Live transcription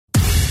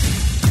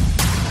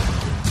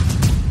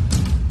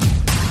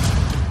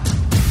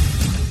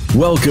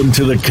Welcome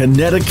to the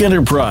Kinetic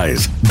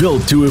Enterprise,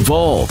 built to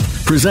evolve,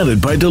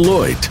 presented by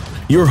Deloitte.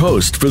 Your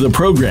host for the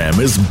program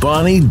is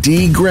Bonnie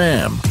D.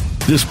 Graham.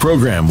 This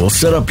program will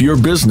set up your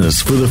business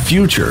for the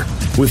future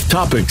with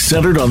topics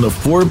centered on the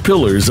 4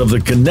 pillars of the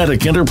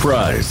Kinetic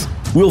Enterprise.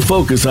 We'll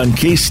focus on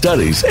case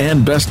studies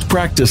and best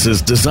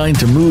practices designed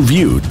to move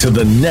you to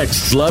the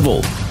next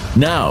level.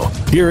 Now,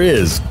 here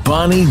is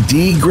Bonnie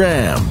D.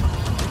 Graham.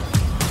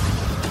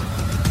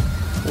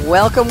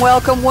 Welcome,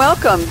 welcome,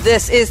 welcome.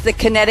 This is the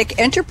Kinetic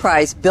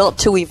Enterprise, built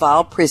to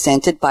evolve,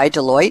 presented by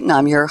Deloitte, and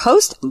I'm your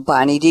host,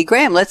 Bonnie D.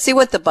 Graham. Let's see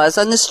what the buzz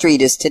on the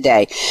street is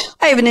today.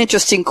 I have an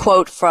interesting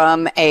quote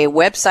from a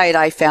website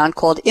I found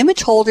called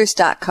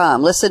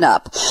imageholders.com. Listen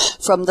up.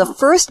 From the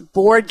first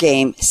board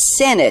game,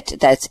 Senet,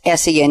 that's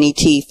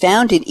S-E-N-E-T,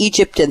 found in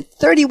Egypt in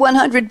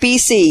 3100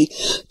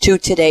 BC, to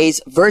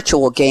today's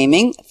virtual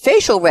gaming,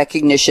 facial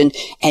recognition,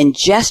 and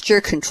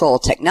gesture control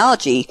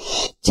technology,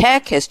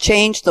 tech has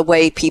changed the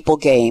way people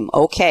game.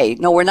 Okay.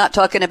 No, we're not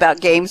talking about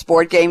games,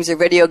 board games, or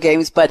video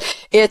games, but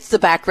it's the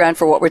background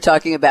for what we're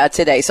talking about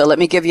today. So let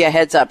me give you a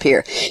heads up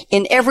here.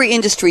 In every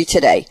industry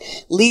today,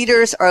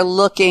 leaders are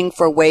looking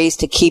for ways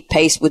to keep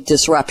pace with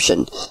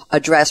disruption,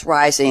 address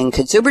rising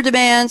consumer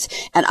demands,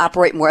 and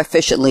operate more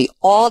efficiently,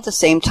 all at the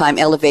same time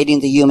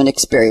elevating the human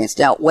experience.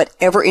 Now,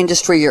 whatever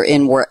industry you're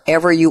in,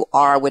 wherever you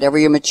are, whatever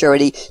your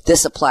maturity,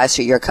 this applies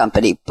to your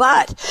company.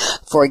 But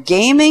for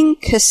gaming,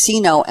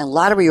 casino, and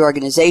lottery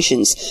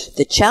organizations,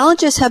 the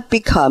challenges have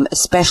become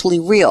especially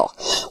real,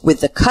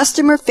 with the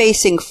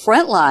customer-facing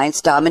front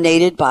lines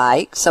dominated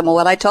by some of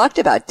what I talked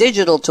about,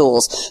 digital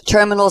tools,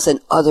 terminals,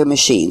 and other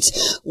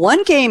machines.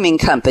 One gaming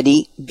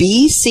company,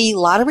 BC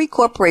Lottery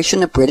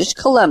Corporation of British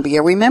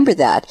Columbia, remember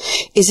that,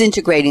 is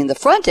integrating the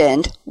front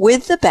end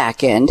with the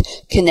back end,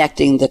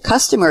 connecting the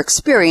customer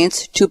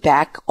experience to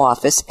back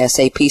office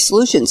SAP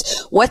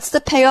solutions. What's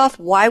the payoff?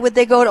 Why would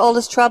they go to all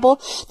this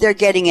trouble? They're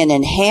getting an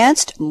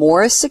enhanced,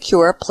 more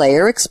secure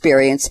player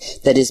experience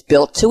that is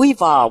built to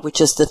evolve,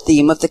 which is the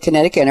theme of the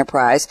Kinetic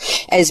Enterprise,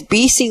 as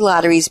BC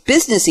Lottery's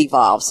business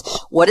evolves.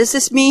 What does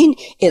this mean?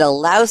 It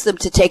allows them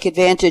to take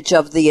advantage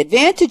of the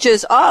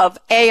advantages of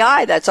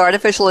AI, that's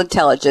artificial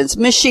intelligence,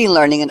 machine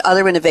learning, and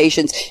other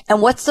innovations. And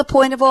what's the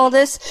point of all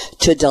this?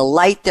 To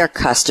delight their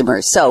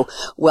customers. So,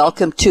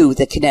 welcome to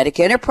the Kinetic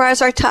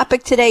Enterprise. Our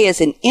topic today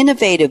is an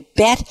innovative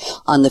bet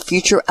on the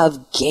future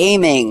of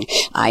gaming.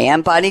 I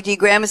am Bonnie D.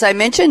 Graham, as I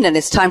mentioned, and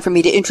it's time for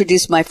me to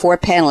introduce my 4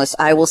 panelists.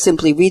 I will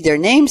simply read their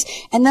names,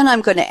 and then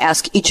I'm going to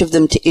ask each of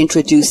them to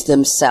introduce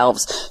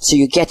themselves so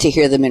you get to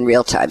hear them in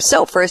real time.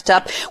 So first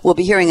up, we'll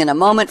be hearing in a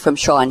moment from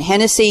Sean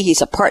Hennessy.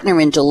 He's a partner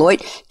in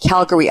Deloitte,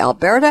 Calgary,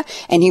 Alberta,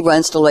 and he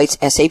runs Deloitte's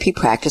SAP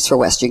practice for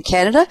Western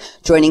Canada.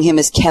 Joining him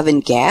is Kevin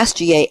Gass,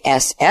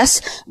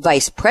 G-A-S-S,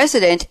 Vice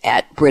President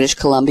at British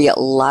Columbia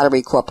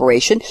Lottery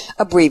Corporation,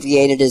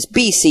 abbreviated as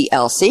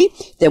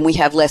BCLC. Then we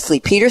have Leslie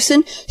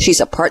Peterson. She's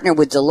a partner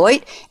with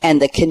Deloitte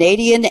and the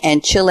Canadian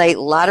and Chile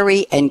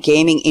lottery and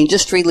gaming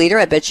industry leader.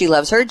 I bet she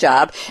loves her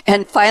job.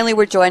 And finally,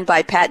 we're joined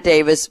by Pat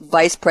Davis,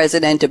 Vice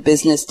President of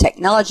Business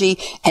Technology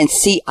and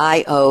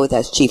CIO,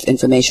 that's Chief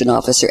Information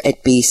Officer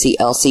at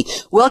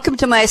BCLC. Welcome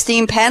to my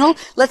esteemed panel.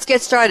 Let's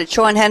get started.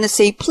 Sean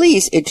Hennessy,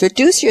 please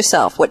introduce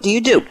yourself. What do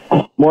you do?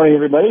 Morning,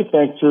 everybody.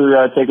 Thanks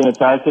for taking the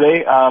time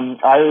today.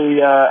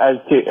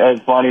 As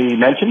Bonnie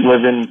mentioned,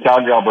 live in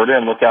Calgary, Alberta,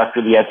 and look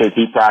after the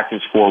SAP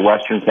practice for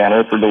Western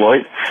Canada for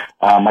Deloitte.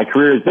 My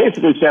career is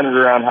basically centered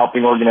around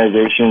helping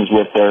organizations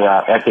with their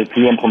SAP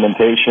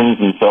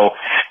implementations, and so,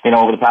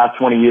 over the past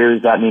 20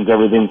 years, that means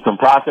everything from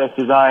process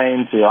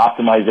design to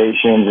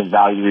optimizations and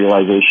value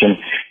realization.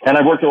 And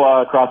I've worked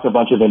across a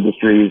bunch of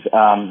industries,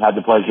 had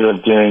the pleasure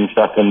of doing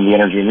stuff in the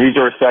energy and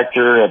resource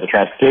sector, the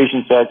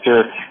transportation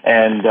sector,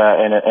 and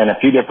a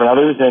few different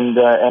others, and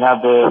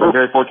have I'm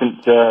very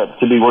fortunate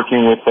to be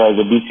working with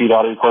the BC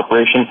Lottery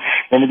Corporation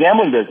in the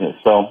gambling business.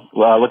 So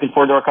looking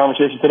forward to our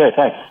conversation today.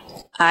 Thanks.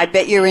 I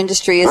bet your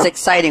industry is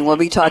exciting. We'll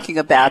be talking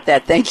about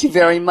that. Thank you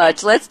very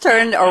much. Let's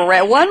turn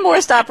around, one more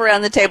stop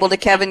around the table to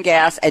Kevin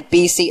Gass at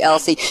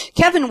BCLC.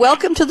 Kevin,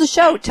 welcome to the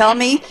show. Tell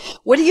me,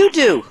 what do you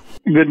do?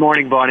 Good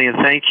morning, Bonnie, and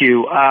thank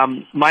you.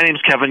 My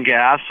name's Kevin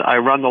Gass. I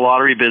run the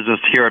lottery business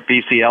here at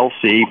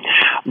BCLC.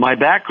 My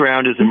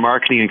background is in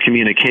marketing and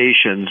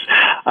communications.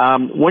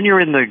 When you're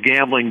in the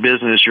gambling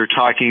business, you're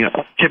talking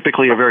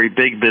typically a very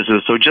big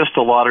business. So just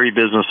the lottery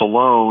business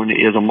alone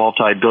is a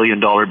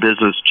multi-billion-dollar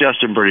business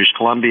just in British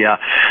Columbia.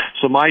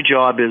 So my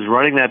job is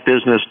running that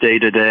business day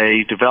to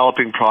day,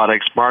 developing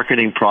products,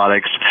 marketing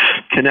products,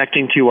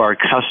 connecting to our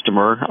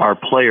customer, our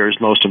players,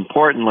 most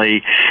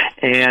importantly,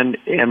 and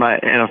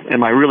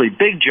my really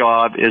big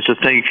job is to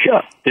think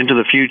into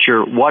the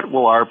future, what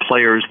will our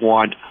players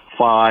want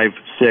 5,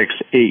 6,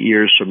 8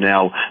 years from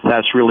now?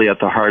 That's really at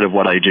the heart of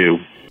what I do.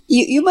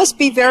 You must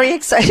be very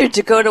excited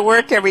to go to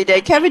work every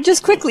day. Kevin,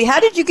 just quickly, how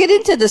did you get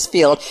into this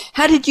field?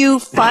 How did you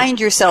find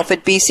yourself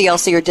at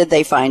BCLC, or did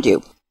they find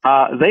you?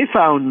 They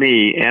found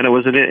me, and it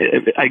was,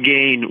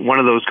 again, one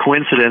of those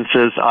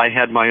coincidences. I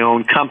had my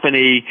own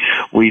company.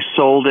 We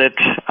sold it.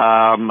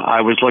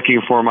 I was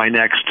looking for my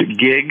next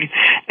gig,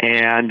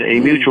 and a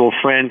mutual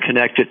friend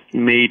connected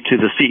me to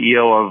the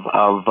CEO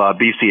of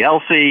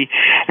BCLC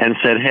and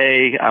said,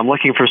 hey, I'm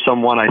looking for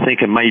someone. I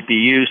think it might be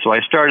you. So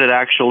I started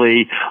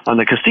actually on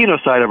the casino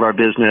side of our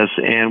business,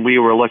 and we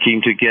were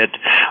looking to get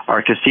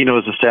our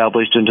casinos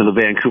established into the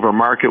Vancouver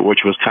market,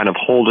 which was kind of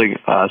holding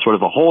sort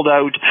of a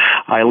holdout.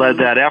 I led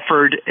that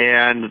effort,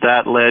 and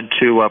that led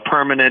to a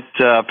permanent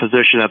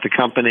position at the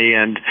company,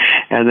 and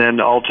then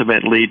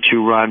ultimately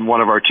to run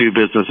one of our two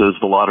businesses,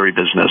 the lottery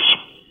business.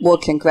 Well,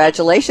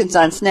 congratulations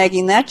on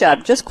snagging that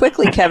job. Just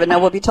quickly, Kevin, now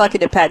we'll be talking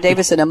to Pat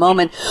Davis in a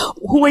moment.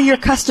 Who are your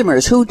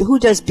customers? Who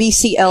does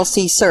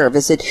BCLC serve?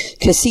 Is it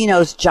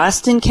casinos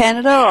just in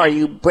Canada, or are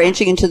you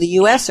branching into the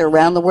U.S. or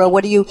around the world?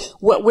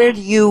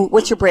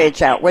 What's your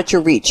branch out? What's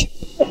your reach?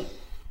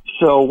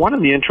 So one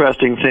of the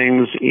interesting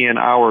things in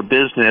our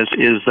business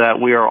is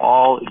that we are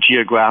all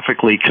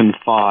geographically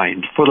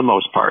confined for the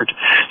most part.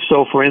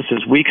 So, for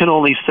instance, we can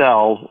only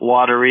sell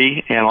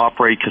lottery and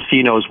operate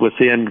casinos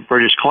within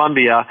British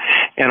Columbia,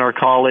 and our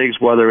colleagues,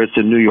 whether it's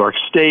in New York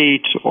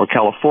State or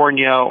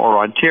California or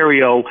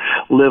Ontario,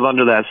 live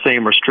under that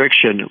same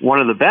restriction. One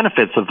of the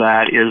benefits of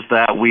that is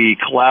that we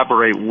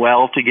collaborate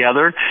well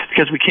together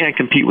because we can't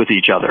compete with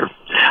each other,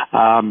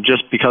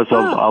 just because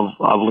of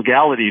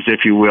legalities,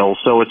 if you will.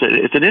 So it's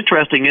an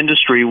interesting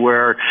industry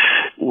where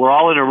we're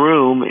all in a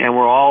room and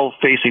we're all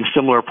facing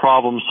similar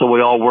problems, so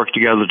we all work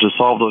together to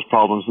solve those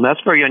problems, and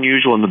that's very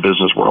unusual in the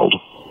business world.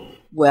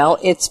 Well,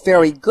 it's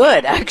very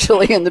good,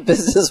 actually, in the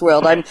business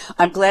world. I'm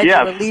glad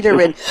you're a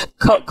leader in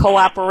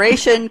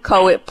cooperation,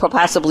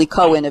 possibly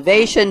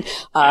co-innovation,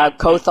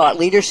 co-thought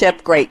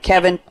leadership. Great.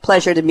 Kevin,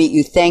 pleasure to meet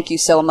you. Thank you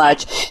so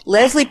much.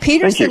 Leslie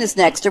Peterson is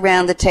next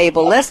around the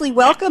table. Leslie,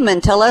 welcome,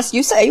 and tell us,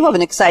 you say you have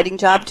an exciting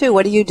job, too.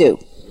 What do you do?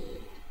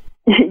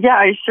 Yeah,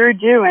 I sure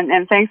do,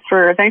 and thanks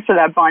for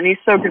that, Bonnie.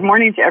 So good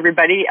morning to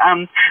everybody.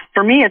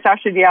 For me, it's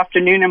actually the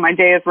afternoon, and my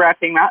day is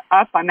wrapping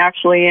up. I'm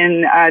actually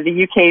in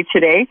the UK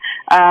today,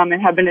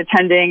 and have been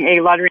attending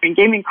a lottery and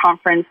gaming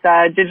conference,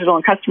 digital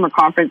and customer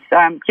conference,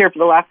 here for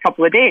the last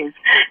couple of days,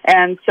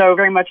 and so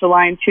very much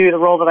aligned to the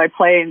role that I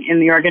play in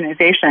the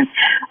organization.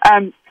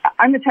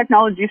 I'm a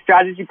technology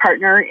strategy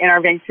partner in our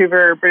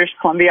Vancouver, British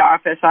Columbia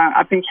office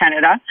up in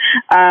Canada.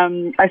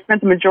 I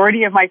spent the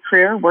majority of my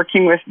career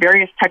working with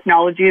various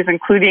technologies,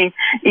 including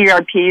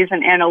ERPs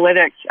and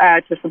analytics,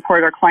 to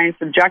support our clients'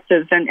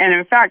 objectives. And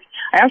in fact,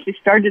 I actually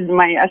started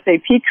my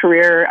SAP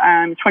career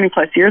 20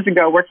 plus years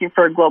ago working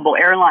for a global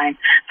airline.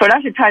 So it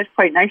actually ties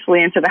quite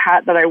nicely into the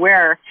hat that I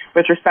wear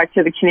with respect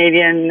to the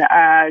Canadian,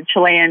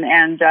 Chilean,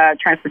 and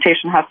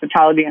transportation,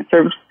 hospitality, and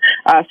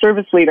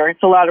service leader.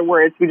 It's a lot of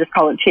words. We just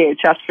call it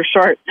THS for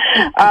short.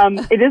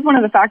 It is one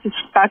of the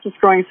fastest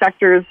growing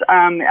sectors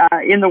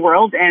in the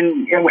world,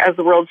 and as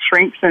the world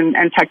shrinks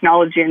and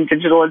technology and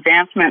digital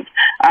advancements,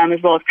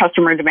 as well as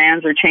customer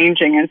demands are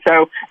changing. And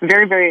so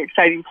very, very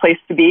exciting place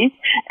to be.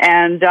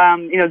 And,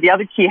 the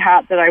other key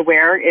hat that I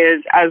wear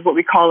is as what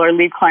we call our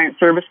lead client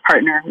service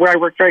partner, where I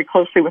work very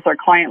closely with our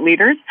client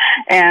leaders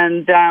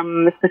and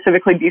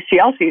specifically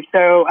BCLC.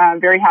 So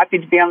very happy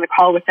to be on the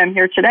call with them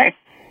here today.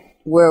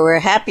 We're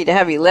happy to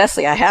have you.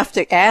 Leslie, I have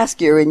to ask,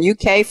 you're in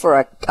UK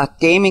for a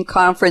gaming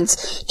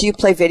conference. Do you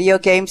play video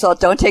games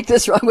don't take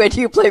this wrong way.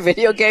 Do you play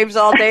video games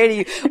all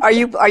day? Are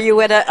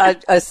you at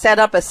a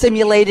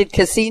simulated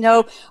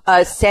casino,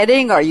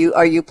 setting? Are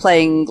you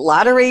playing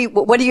lottery?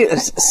 What do you,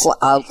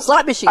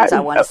 slot machines,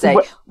 I want to say.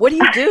 What do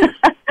you do?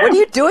 What are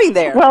you doing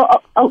there?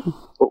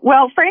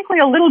 Well, frankly,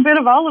 a little bit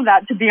of all of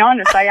that, to be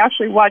honest. I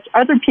actually watch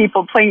other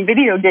people playing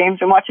video games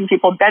and watching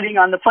people betting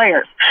on the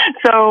players.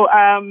 So,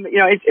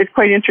 it's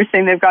quite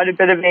interesting. They've got a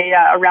bit of a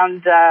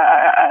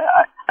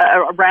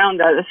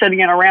setting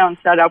in a round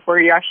set up where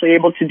you're actually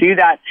able to do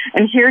that.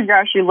 And here you're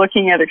actually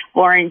looking at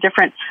exploring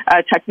different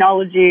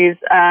technologies,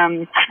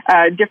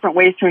 different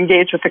ways to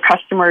engage with the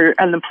customer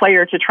and the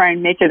player to try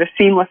and make it a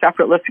seamless,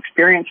 effortless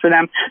experience for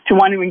them to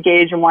want to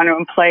engage and want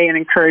to play and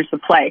encourage the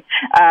play.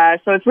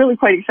 So it's really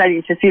quite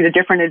exciting to see the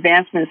different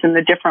advancements and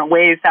the different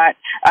ways that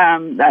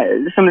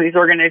some of these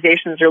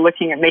organizations are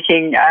looking at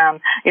making,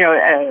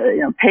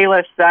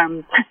 payless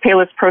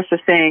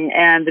processing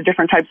and the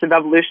different types of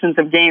evolutions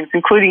of games,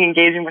 including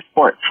engaging with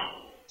sports.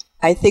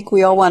 I think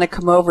we all want to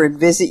come over and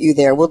visit you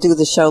there. We'll do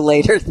the show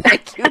later.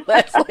 Thank you,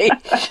 Leslie.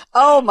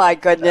 Oh, my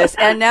goodness.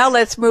 And now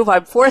let's move.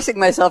 I'm forcing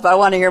myself. I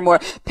want to hear more.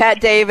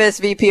 Pat Davis,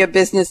 VP of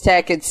Business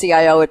Tech and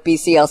CIO at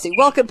BCLC.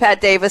 Welcome, Pat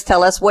Davis.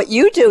 Tell us what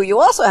you do. You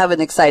also have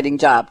an exciting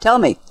job. Tell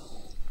me.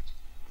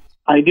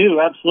 I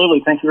do,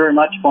 absolutely. Thank you very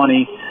much,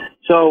 Bonnie.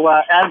 So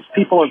as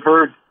people have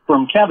heard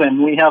from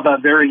Kevin, we have a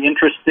very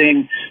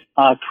interesting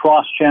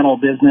cross-channel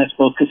business,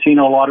 both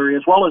casino, lottery,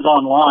 as well as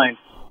online.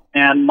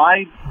 And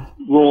my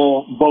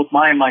role, both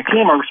mine and my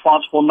team, are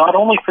responsible not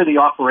only for the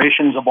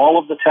operations of all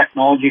of the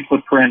technology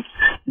footprint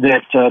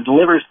that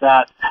delivers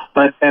that,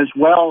 but as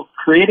well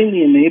creating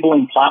the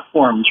enabling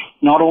platforms,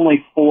 not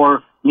only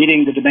for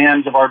meeting the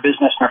demands of our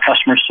business and our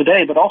customers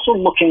today, but also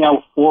looking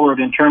out forward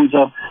in terms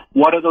of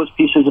what are those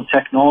pieces of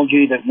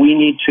technology that we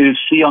need to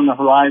see on the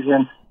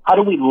horizon. How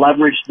do we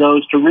leverage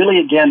those to really,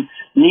 again,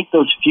 meet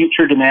those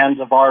future demands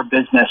of our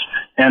business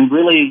and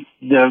really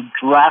the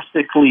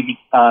drastically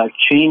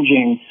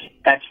changing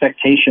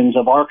expectations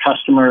of our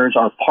customers,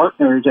 our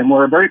partners, and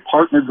we're a very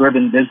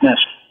partner-driven business.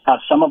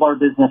 Some of our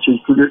business is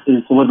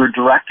delivered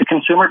direct to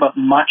consumer, but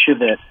much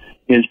of it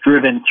is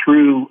driven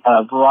through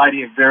a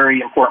variety of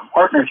very important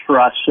partners for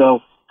us. So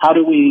how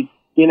do we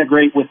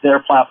integrate with their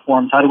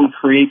platforms? How do we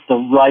create the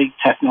right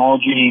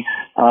technology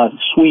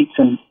suites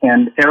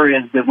and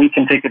areas that we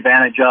can take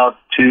advantage of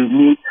to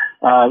meet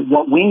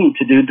what we need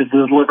to do to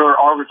deliver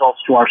our results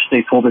to our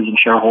stakeholders and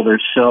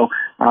shareholders? So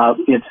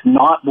it's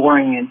not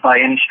boring by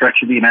any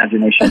stretch of the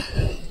imagination.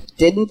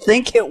 Didn't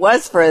think it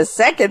was for a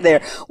second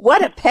there.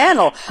 What a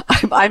panel.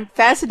 I'm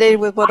fascinated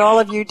with what all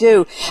of you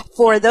do.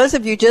 For those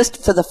of you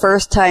just for the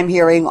first time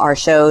hearing our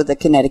show, The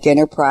Kinetic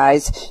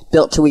Enterprise,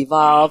 Built to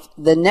Evolve,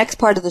 the next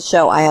part of the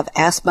show, I have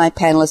asked my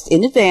panelists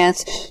in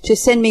advance to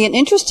send me an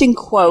interesting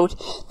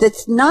quote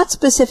that's not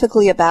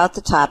specifically about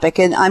the topic,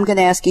 and I'm going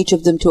to ask each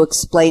of them to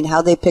explain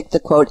how they picked the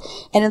quote,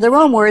 and in their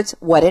own words,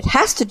 what it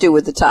has to do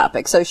with the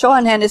topic. So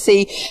Sean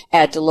Hennessy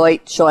at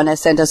Deloitte. Sean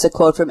has sent us a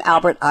quote from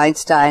Albert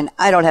Einstein.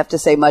 I don't have to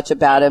say much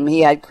about him.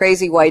 He had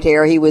crazy white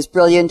hair. He was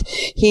brilliant.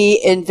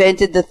 He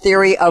developed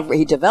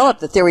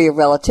the theory of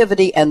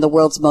relativity and the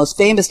world's most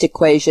famous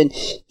equation,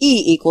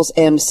 E equals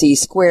mc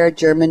squared,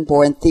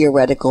 German-born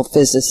theoretical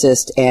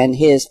physicist. And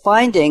his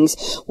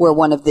findings were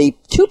one of the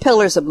two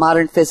pillars of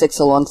modern physics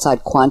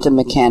alongside quantum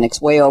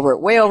mechanics, way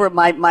over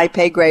my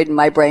pay grade and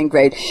my brain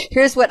grade.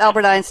 Here's what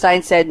Albert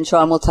Einstein said, and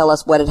Sean will tell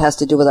us what it has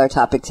to do with our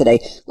topic today.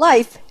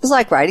 Life is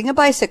like riding a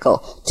bicycle.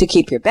 To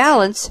keep your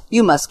balance,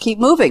 you must keep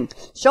moving.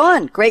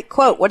 Sean, great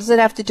quote. What does it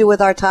have to do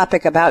with our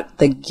topic about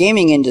the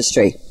gaming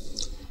industry?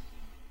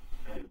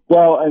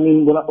 Well, I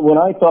mean, when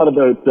I thought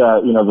about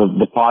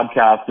the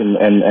podcast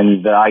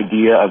and the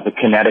idea of the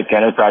kinetic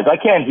enterprise, I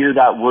can't hear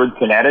that word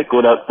kinetic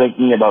without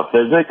thinking about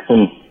physics.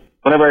 And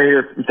whenever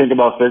I think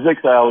about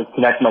physics, I always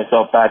connect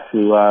myself back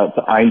to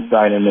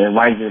Einstein, and it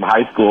reminds me of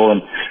high school.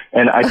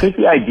 And I think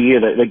the idea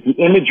that, like, the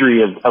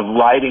imagery of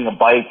riding a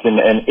bike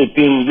and it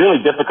being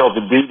really difficult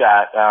to do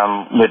that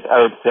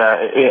without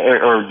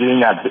or doing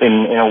that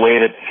in a way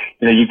that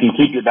you can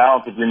keep your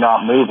balance if you're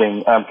not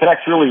moving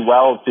connects really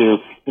well to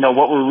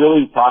what we're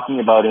really talking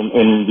about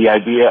in the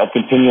idea of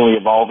continually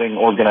evolving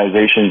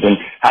organizations and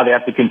how they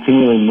have to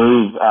continually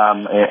move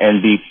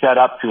and be set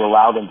up to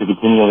allow them to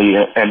continually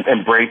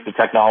embrace the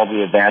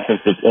technology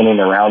advancements that's in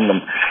and around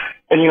them.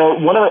 And,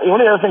 one of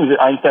the other things that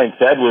Einstein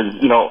said was,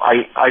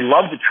 I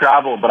love to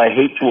travel, but I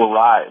hate to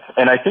arrive.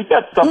 And I think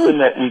that's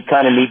something that we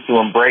kind of need to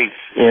embrace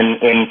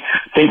in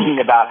thinking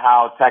about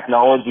how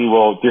technology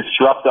will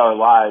disrupt our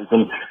lives.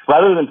 And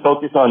rather than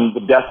focus on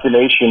the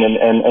destination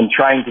and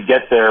trying to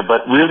get there,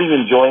 but really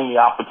enjoying the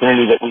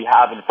opportunity that we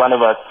have in front of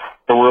us,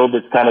 the world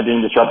that's kind of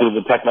being disrupted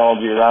with the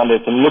technology around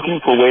us, and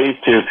looking for ways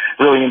to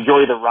really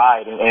enjoy the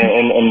ride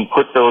and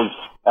put those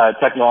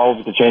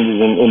technological changes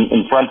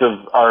in front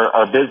of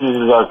our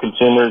businesses, our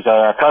consumers,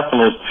 our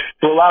customers,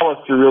 to allow us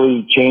to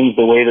really change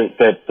the way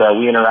that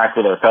we interact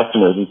with our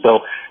customers. And so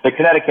the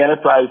Kinetic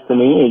Enterprise, to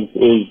me,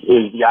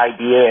 is the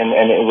idea,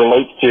 and it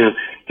relates to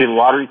the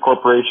Lottery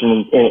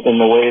Corporation in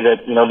the way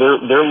that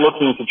they're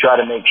looking to try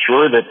to make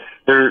sure that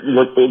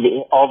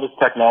all this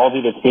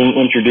technology that's being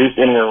introduced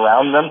in and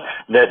around them,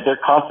 that they're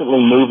constantly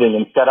moving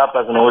and set up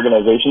as an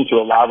organization to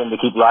allow them to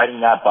keep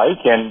riding that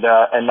bike and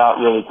not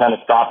really kind of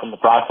stop in the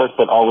process,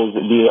 but always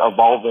be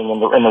evolving in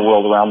the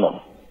world around them.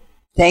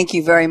 Thank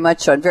you very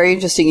much, Sean. Very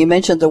interesting. You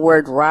mentioned the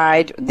word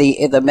ride,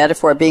 the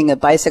metaphor being a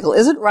bicycle.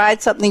 Isn't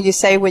ride something you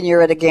say when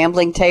you're at a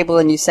gambling table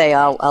and you say,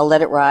 I'll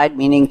let it ride,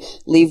 meaning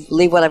leave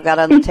what I've got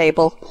on the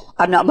table?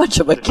 I'm not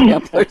much of a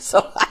gambler,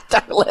 so I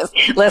thought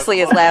Leslie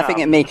is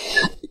laughing at me.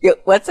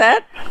 What's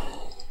that?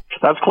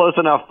 That's close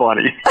enough,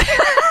 Bonnie.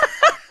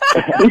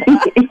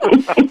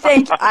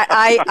 Thank you.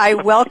 I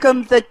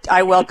welcome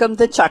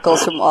the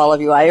chuckles from all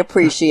of you. I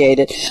appreciate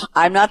it.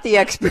 I'm not the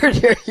expert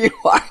here. You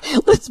are.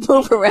 Let's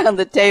move around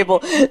the table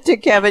to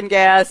Kevin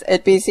Gass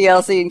at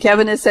BCLC. And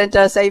Kevin has sent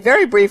us a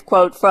very brief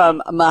quote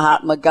from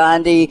Mahatma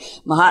Gandhi.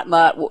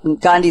 Mahatma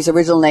Gandhi's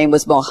original name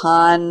was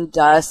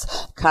Mohandas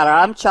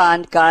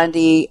Karamchand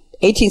Gandhi.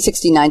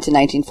 1869 to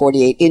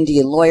 1948,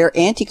 Indian lawyer,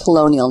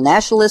 anti-colonial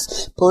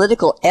nationalist,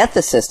 political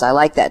ethicist. I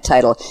like that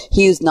title.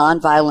 He used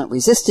nonviolent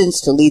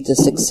resistance to lead the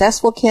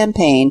successful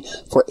campaign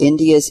for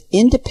India's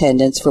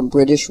independence from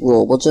British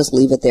rule. We'll just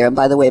leave it there. And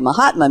by the way,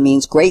 Mahatma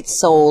means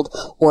great-souled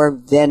or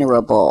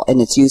venerable, and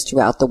it's used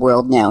throughout the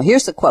world now.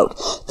 Here's the quote.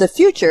 The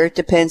future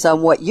depends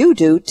on what you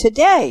do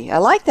today. I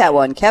like that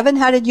one. Kevin,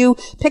 how did you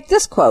pick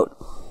this quote?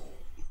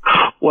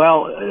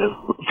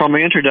 Well, from my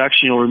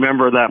introduction, you'll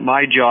remember that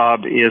my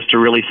job is to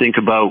really think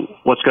about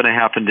what's going to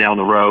happen down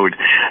the road.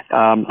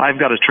 I've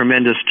got a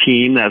tremendous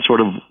team that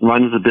sort of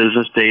runs the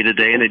business day to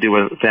day, and they do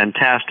a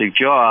fantastic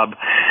job.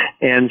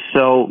 And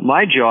so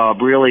my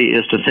job really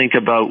is to think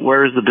about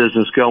where is the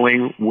business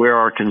going, where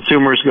are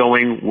consumers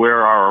going,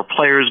 where are our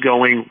players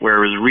going,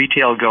 where is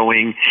retail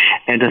going,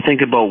 and to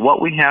think about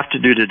what we have to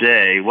do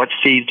today, what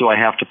seeds do I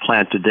have to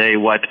plant today,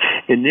 what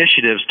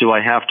initiatives do I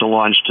have to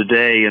launch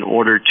today in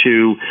order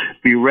to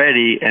be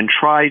ready and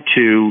try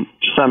to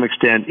some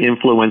extent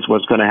influence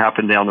what's going to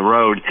happen down the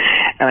road.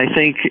 And I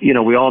think,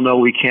 we all know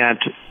we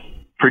can't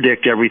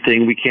predict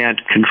everything, we can't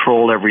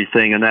control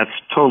everything, and that's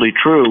totally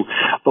true,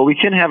 but we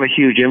can have a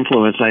huge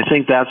influence. And I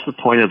think that's the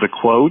point of the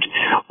quote,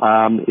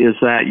 is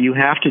that you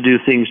have to do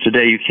things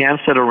today. You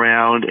can't sit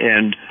around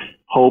and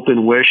hope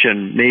and wish,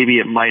 and maybe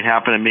it might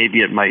happen and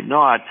maybe it might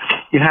not.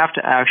 You have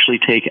to actually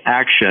take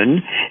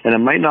action, and it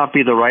might not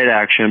be the right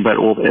action, but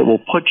it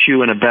will put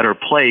you in a better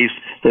place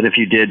than if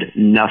you did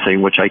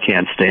nothing, which I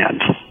can't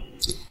stand.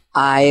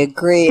 I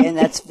agree, and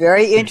that's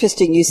very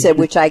interesting. You said,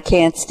 which I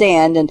can't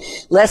stand, and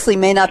Leslie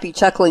may not be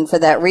chuckling for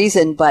that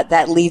reason, but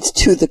that leads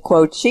to the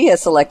quote she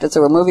has selected.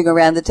 So we're moving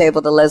around the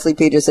table to Leslie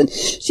Peterson.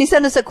 She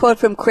sent us a quote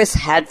from Chris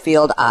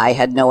Hadfield. I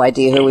had no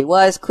idea who he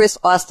was. Chris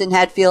Austin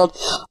Hadfield,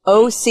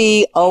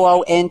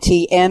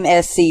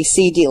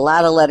 OCOONT-MSCCD, a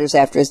lot of letters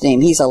after his name.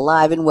 He's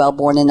alive and well,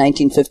 born in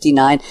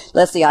 1959.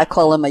 Leslie, I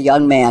call him a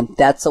young man.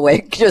 That's the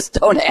way, just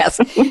don't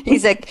ask.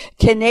 He's a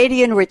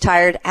Canadian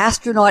retired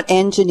astronaut,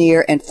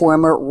 engineer, and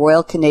former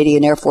Royal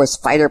Canadian Air Force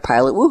fighter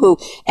pilot. Woohoo.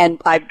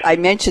 And I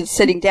mentioned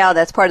sitting down.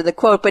 That's part of the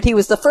quote. But he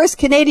was the first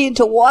Canadian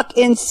to walk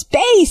in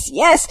space.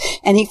 Yes.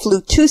 And he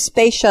flew 2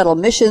 space shuttle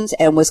missions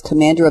and was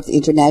commander of the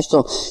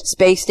International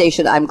Space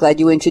Station. I'm glad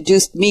you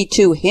introduced me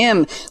to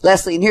him,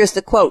 Leslie. And here's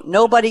the quote.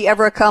 Nobody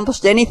ever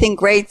accomplished anything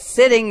great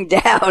sitting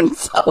down.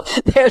 So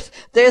there's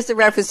the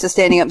reference to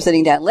standing up and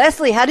sitting down.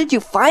 Leslie, how did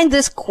you find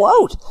this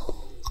quote?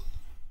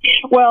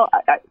 Well,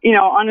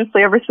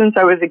 honestly, ever since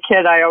I was a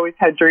kid, I always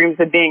had dreams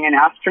of being an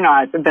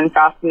astronaut. I've been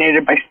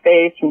fascinated by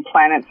space and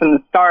planets and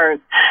the stars.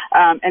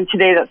 And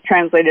today that's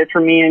translated for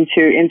me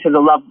into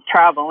the love of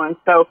travel. And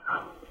so,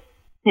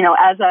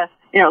 as a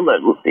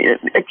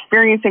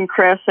experiencing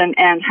Chris and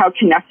how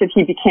connected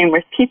he became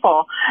with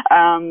people,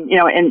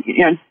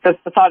 the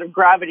thought of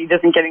gravity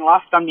doesn't getting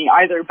lost on me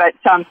either. But,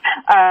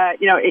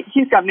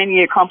 he's got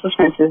many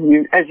accomplishments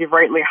as you've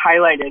rightly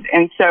highlighted.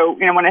 And so,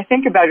 when I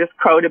think about his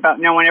quote about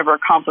no one ever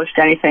accomplished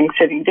anything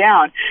sitting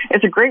down,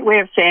 it's a great way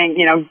of saying,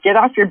 get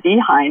off your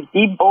behind,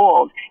 be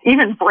bold,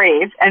 even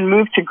brave, and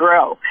move to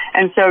grow.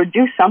 And so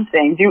do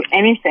something, do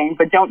anything,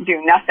 but don't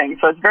do nothing.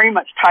 So it's very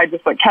much tied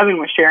with what Kevin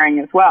was sharing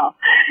as well.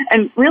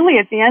 And really,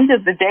 at the end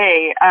of the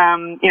day,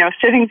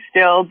 sitting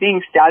still,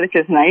 being static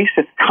is nice,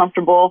 it's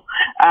comfortable,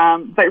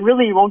 but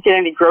really you won't get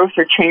any growth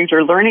or change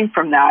or learning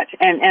from that.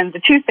 And the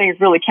two things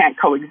really can't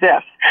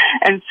coexist.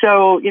 And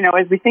so,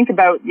 as we think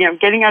about,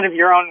 getting out of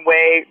your own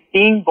way,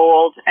 being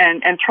bold,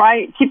 and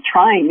keep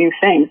trying new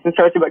things. And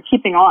so it's about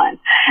keeping on.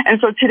 And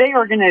so today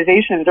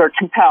organizations are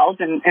compelled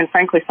and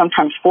frankly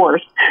sometimes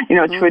forced,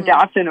 to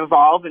adapt and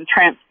evolve and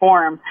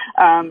transform,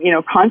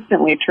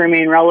 constantly to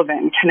remain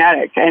relevant and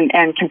kinetic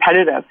and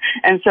competitive.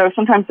 And so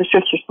sometimes the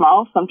shifts are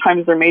small,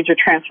 sometimes they're major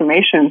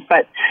transformations,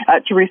 but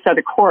to reset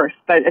a course.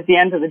 But at the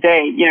end of the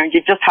day,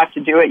 you just have to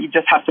do it. You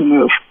just have to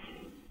move.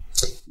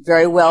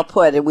 Very well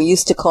put. And we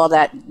used to call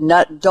that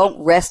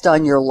don't rest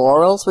on your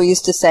laurels, we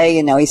used to say.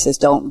 He says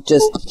you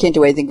can't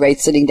do anything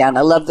great sitting down.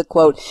 I love the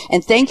quote.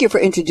 And thank you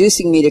for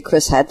introducing me to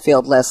Chris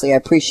Hadfield, Leslie. I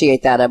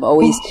appreciate that. I'm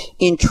always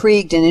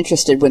intrigued and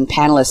interested when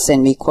panelists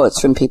send me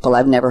quotes from people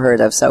I've never heard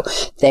of. So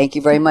thank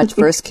you very much.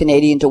 First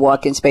Canadian to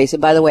walk in space.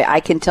 And by the way, I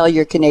can tell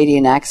your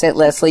Canadian accent,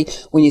 Leslie,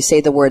 when you say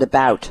the word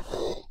about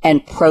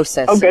and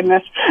processing. Oh,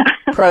 goodness.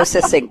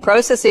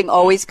 Processing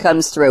always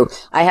comes through.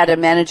 I had a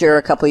manager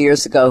a couple of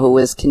years ago who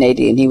was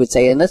Canadian. He would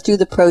say, and let's do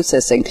the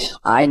processing.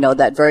 I know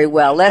that very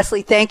well.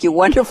 Leslie, thank you.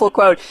 Wonderful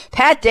quote.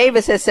 Pat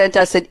Davis has sent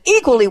us an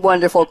equally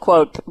wonderful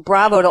quote.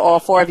 Bravo to all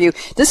 4 of you.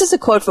 This is a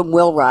quote from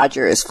Will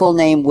Rogers, full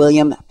name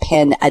William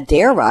Penn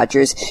Adair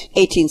Rogers,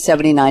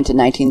 1879 to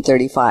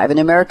 1935, an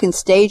American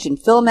stage and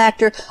film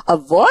actor, a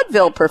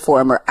vaudeville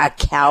performer, a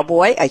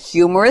cowboy, a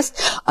humorist,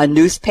 a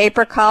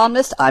newspaper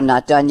columnist, I'm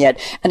not done yet,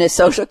 and a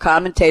social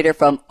commentator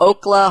from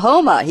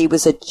Oklahoma. He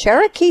was a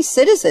Cherokee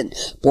citizen,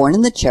 born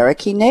in the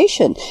Cherokee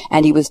Nation,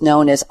 and he was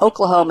known as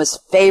Oklahoma's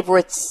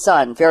favorite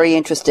son. Very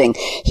interesting.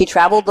 He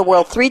traveled the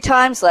world 3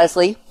 times,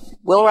 Leslie.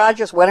 Will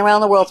Rogers went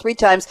around the world 3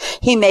 times.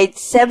 He made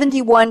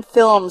 71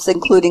 films,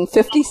 including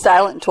 50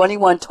 silent and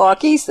 21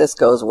 talkies. This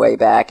goes way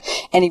back.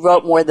 And he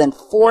wrote more than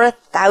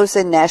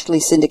 4,000 nationally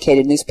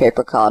syndicated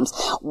newspaper columns.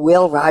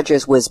 Will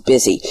Rogers was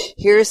busy.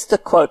 Here's the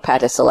quote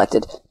Pat has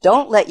selected.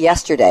 Don't let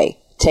yesterday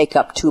take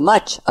up too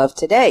much of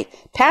today.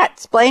 Pat,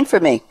 explain for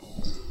me.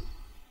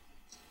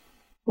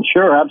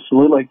 Sure,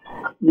 absolutely.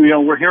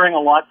 We're hearing a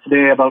lot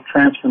today about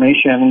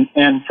transformation,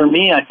 and for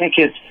me, I think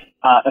it's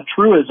a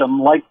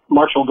truism like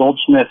Marshall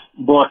Goldsmith's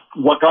book,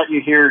 What Got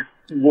You Here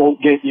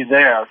Won't Get You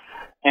There.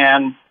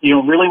 And,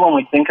 really when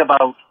we think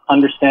about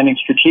understanding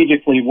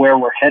strategically where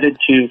we're headed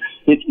to,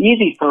 it's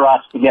easy for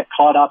us to get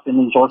caught up in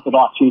these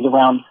orthodoxies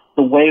around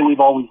the way we've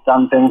always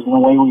done things and the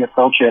way we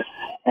approach it.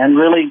 And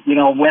really,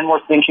 when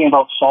we're thinking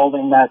about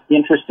solving that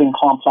interesting,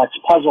 complex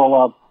puzzle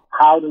of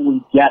how do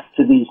we get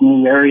to these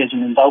new areas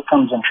and these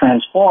outcomes and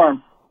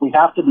transform, we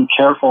have to be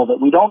careful that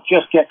we don't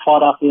just get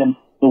caught up in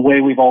the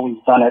way we've always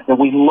done it, that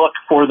we look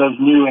for those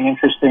new and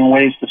interesting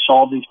ways to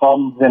solve these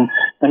problems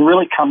and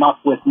really come up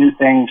with new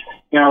things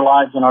in our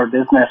lives and our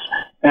business.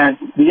 And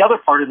the other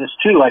part of this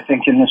too, I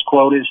think, in this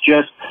quote is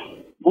just,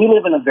 we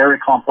live in a very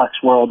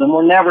complex world and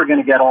we're never going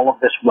to get all of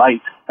this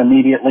right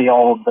immediately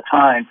all of the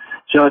time.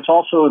 So it's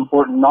also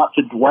important not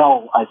to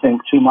dwell, I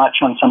think, too much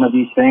on some of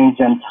these things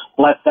and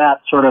let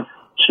that sort of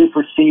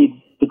supersede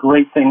the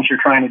great things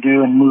you're trying to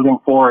do and moving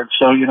forward.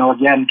 So,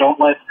 again, don't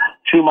let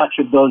too much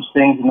of those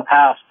things in the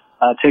past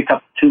take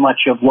up too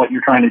much of what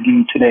you're trying to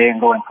do today and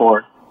going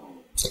forward.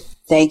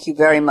 Thank you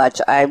very much.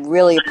 I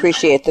really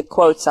appreciate the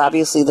quotes.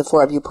 Obviously, the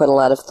four of you put a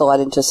lot of thought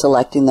into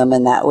selecting them,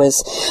 and that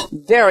was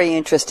very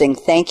interesting.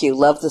 Thank you.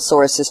 Love the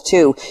sources,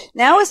 too.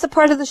 Now is the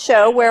part of the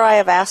show where I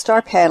have asked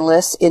our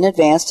panelists in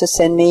advance to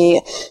send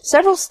me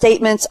several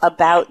statements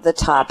about the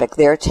topic,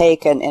 their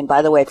take. And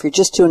by the way, if you're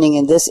just tuning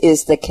in, this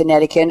is the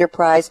Kinetic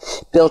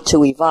Enterprise, Built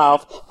to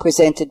Evolve,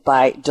 presented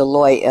by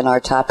Deloitte. And our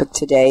topic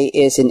today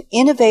is an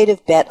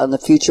innovative bet on the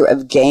future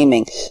of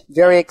gaming.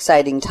 Very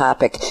exciting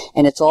topic.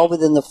 And it's all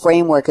within the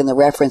framework and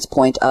the reference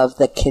point of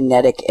the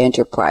Kinetic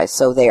Enterprise.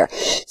 So there.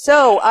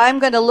 So I'm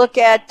going to look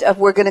at,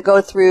 we're going to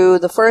go through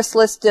the first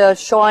list of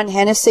Sean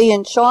Hennessy.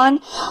 And Sean,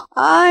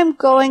 I'm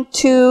going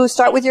to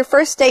start with your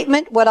first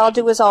statement. What I'll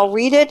do is I'll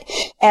read it,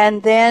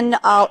 and then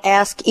I'll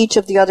ask each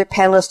of the other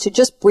panelists to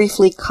just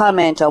briefly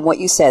comment on what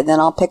you said. Then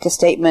I'll pick a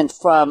statement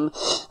from,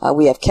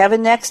 we have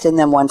Kevin next, and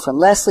then one from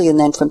Leslie, and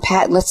then from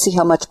Pat, and let's see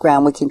how much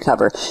ground we can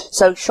cover.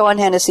 So Sean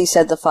Hennessy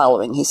said the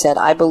following. He said,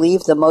 I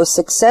believe the most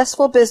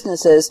successful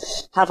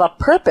businesses have a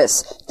purpose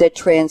that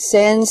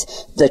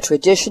transcends the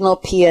traditional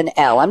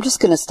P&L. I'm just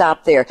going to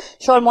stop there.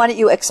 Sean, why don't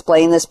you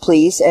explain this,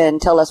 please, and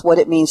tell us what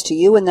it means to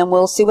you, and then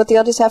we'll see what the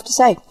others have to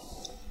say.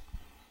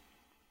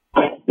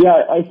 Yeah,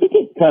 I think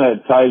it kind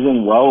of ties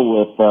in well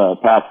with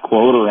Pat's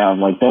quote around,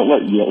 don't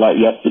let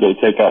yesterday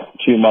take up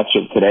too much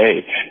of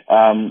today.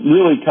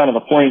 Really kind of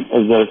the point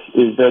of this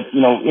is that,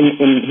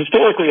 in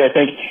historically, I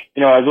think,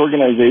 as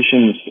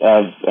organizations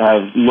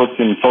have looked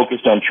and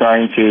focused on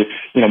trying to,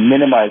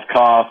 minimize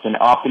costs and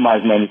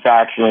optimize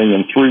manufacturing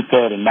and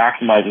throughput and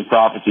maximizing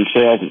profits and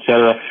sales, et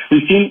cetera,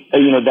 we've seen,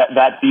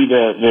 that be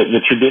the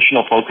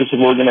traditional focus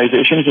of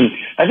organizations. And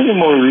I think in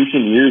more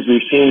recent years,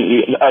 we've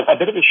seen a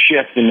bit of a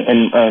shift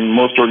in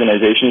most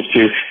organizations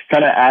to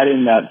kind of add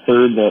in that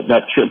third,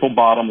 that triple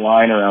bottom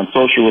line around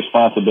social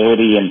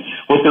responsibility and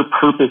what their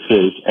purpose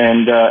is.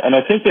 And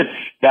I think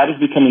that is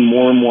becoming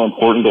more and more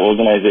important to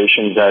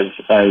organizations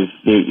as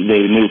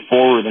they move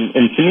forward.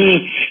 And to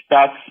me,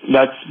 that's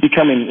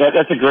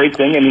a great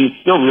thing. I mean,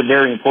 it's still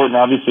very important,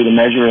 obviously, to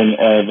measure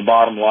the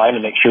bottom line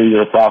and make sure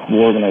you're a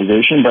profitable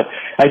organization. But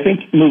I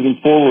think moving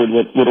forward,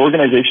 what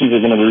organizations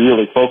are going to be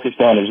really focused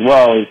on as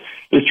well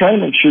is trying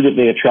to make sure that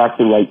they attract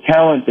the right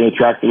talent, they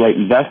attract the right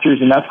investors,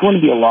 and that's going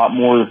to be a lot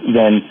more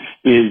than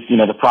is,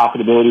 the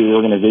profitability of the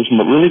organization,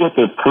 but really what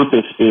their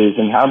purpose is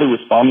and how they're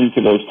responding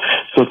to those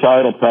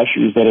societal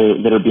pressures that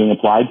are being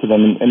applied to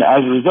them. And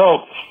as a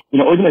result,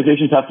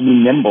 organizations have to be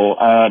nimble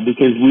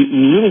because we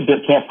really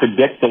can't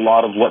predict a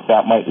lot of what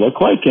that might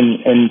look like.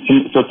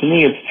 So to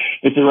me,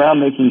 it's around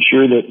making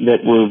sure that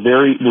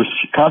we're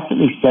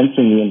constantly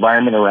sensing the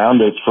environment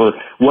around us for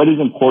what is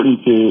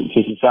important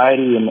to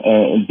society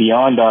and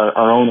beyond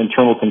our own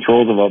internal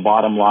controls of our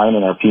bottom line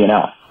and our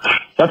P&L.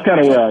 That's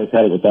kind of where I was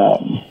headed with that.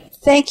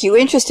 Thank you.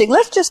 Interesting.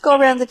 Let's just go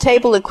around the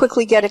table and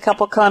quickly get a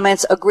couple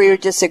comments, agree or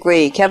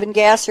disagree. Kevin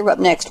Gass, you're up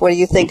next. What do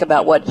you think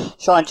about what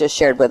Sean just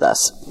shared with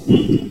us?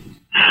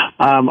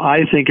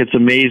 I think it's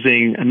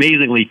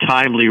amazingly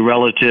timely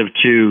relative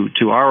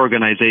to our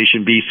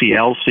organization,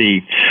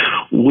 BCLC.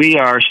 We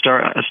are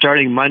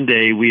starting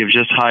Monday. We have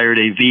just hired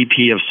a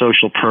VP of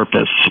Social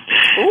Purpose.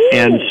 Ooh.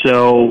 And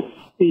so,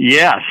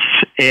 yes.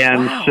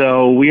 And wow.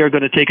 So we are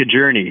going to take a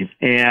journey.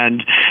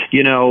 And,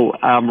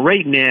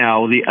 right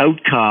now, the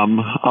outcome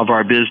of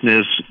our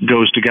business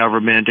goes to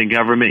government, and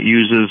government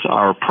uses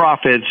our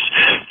profits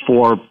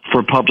for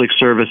public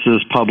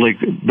services, public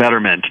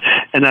betterment.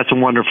 And that's a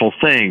wonderful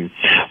thing.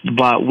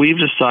 But we've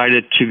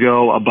decided to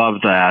go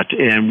above that,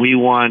 and we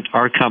want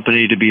our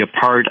company to be a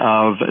part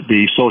of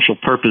the social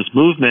purpose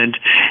movement,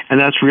 and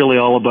that's really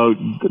all about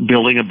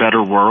building a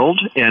better world.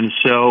 And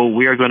so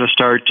we are going to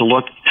start to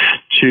look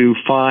to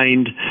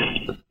find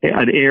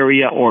an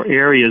area or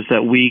areas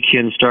that we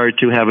can start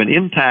to have an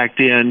impact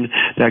in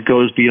that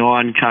goes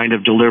beyond kind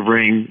of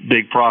delivering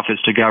big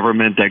profits to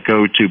government that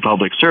go to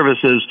public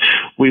services.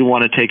 We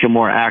want to take a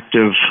more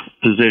active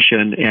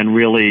position and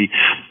really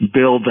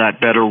build that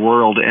better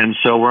world. And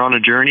so we're on a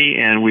journey,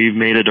 and we've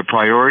made it a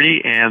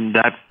priority, and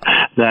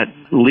that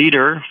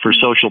leader for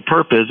social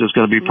purpose is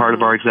going to be part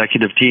of our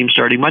executive team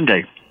starting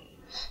Monday.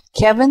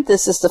 Kevin,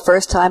 this is the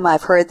first time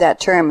I've heard that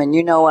term, and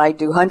you know I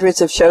do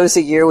hundreds of shows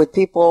a year with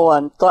people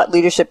on thought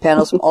leadership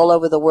panels from all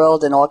over the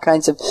world and all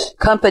kinds of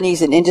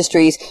companies and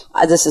industries.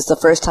 This is the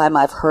first time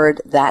I've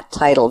heard that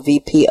title,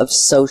 VP of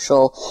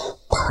Social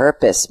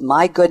Purpose.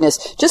 My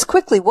goodness. Just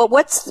quickly,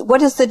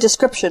 what is the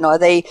description? Are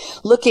they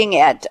looking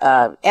at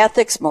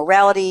ethics,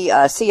 morality,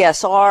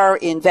 CSR,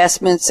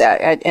 investments?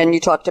 And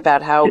you talked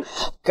about how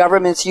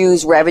governments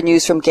use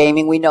revenues from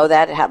gaming. We know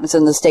that. It happens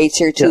in the States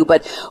here too. Yeah.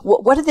 But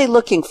what are they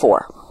looking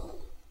for?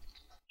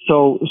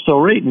 So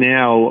right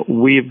now,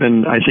 we've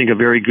been, I think, a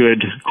very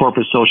good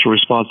corporate social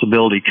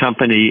responsibility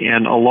company,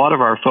 and a lot of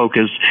our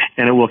focus,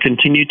 and it will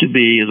continue to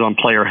be, is on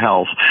player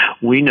health.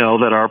 We know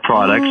that our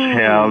products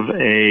have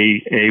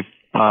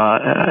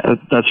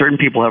that certain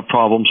people have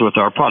problems with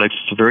our products.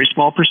 It's a very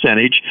small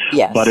percentage,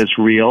 yes, but it's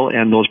real,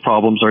 and those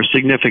problems are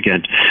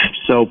significant.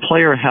 So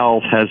player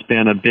health has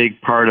been a big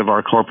part of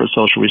our corporate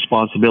social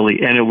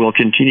responsibility, and it will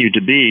continue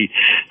to be.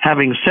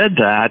 Having said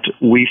that,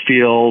 we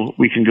feel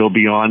we can go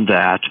beyond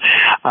that.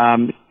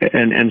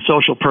 And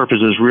social purpose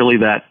is really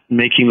that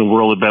making the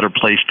world a better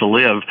place to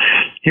live.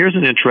 Here's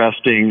an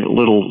interesting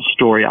little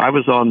story. I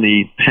was on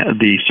the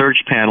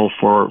search panel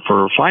for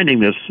finding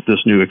this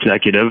new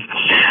executive.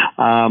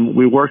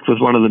 We worked with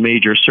one of the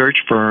major search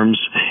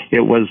firms. It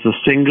was the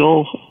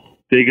single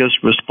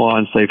biggest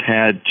response they've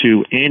had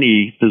to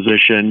any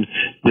position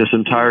this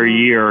entire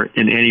year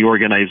in any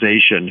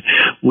organization.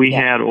 We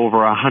had over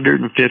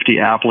 150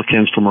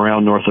 applicants from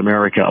around North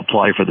America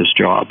apply for this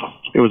job.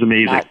 It was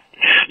amazing.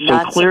 So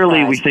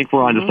clearly, we think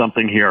we're onto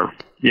something here.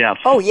 Yes.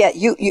 Oh, yeah.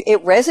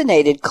 It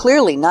resonated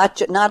clearly.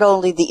 Not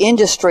only the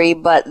industry,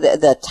 but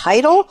the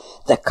title,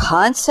 the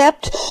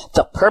concept,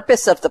 the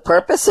purpose of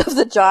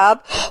the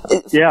job.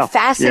 Yeah.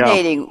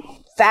 Fascinating. Yeah.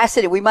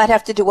 Fascinating. We might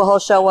have to do a whole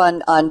show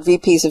on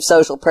VPs of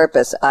social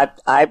purpose.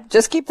 I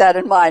just keep that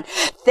in mind.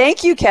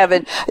 Thank you,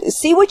 Kevin.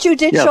 See what you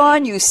did,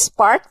 Sean? You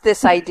sparked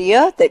this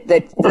idea that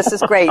this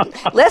is great.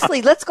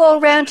 Leslie, let's go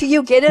around to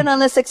you. Get in on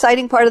this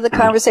exciting part of the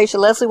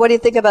conversation. Leslie, what do you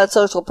think about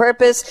social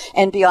purpose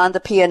and beyond the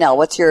P&L?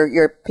 What's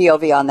your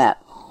POV on that?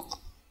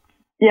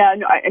 Yeah,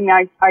 no,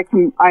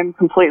 I'm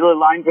completely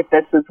aligned with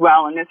this as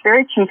well, and it's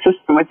very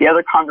consistent with the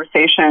other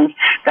conversations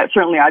that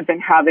certainly I've been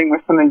having with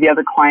some of the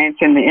other clients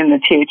in the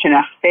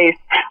TH&F space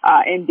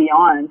and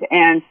beyond,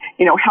 and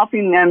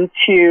helping them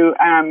to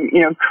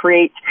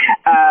create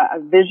a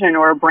vision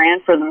or a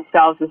brand for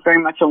themselves is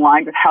very much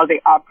aligned with how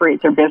they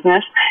operate their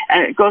business,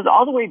 and it goes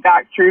all the way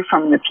back through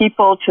from the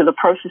people to the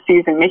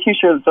processes and making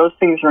sure that those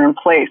things are in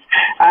place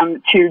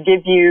to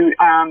give you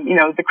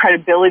the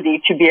credibility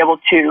to be able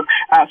to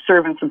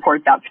serve and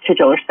support that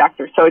particular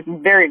sector. So it's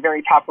very,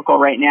 very topical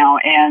right now,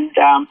 and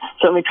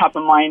certainly top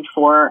of mind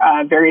for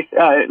various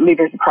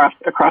leaders across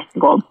the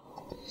globe.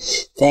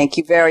 Thank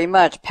you very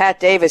much.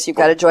 Pat Davis, you've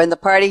got to join the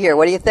party here.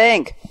 What do you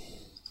think?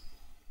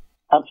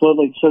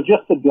 Absolutely. So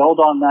just to build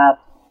on that,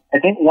 I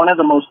think one of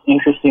the most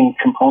interesting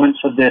components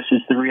of this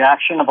is the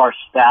reaction of our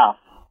staff.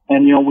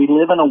 And, we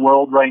live in a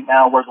world right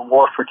now where the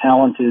war for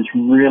talent is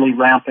really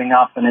ramping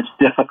up, and it's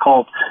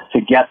difficult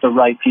to get the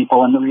right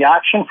people. And the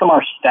reaction from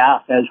our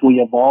staff as we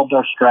evolved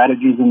our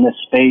strategies in this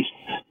space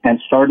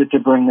and started to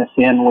bring this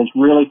in was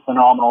really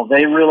phenomenal.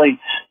 They really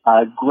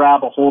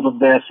grab a hold of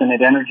this, and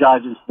it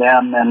energizes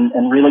them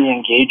and really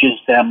engages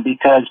them,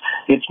 because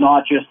it's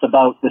not just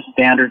about the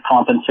standard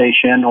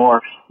compensation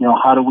or,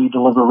 how do we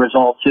deliver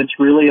results. It's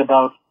really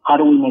about how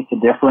do we make a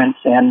difference,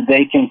 and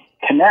they can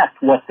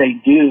connect what they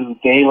do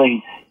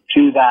daily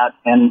to that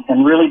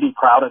and really be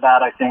proud of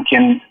that, I think,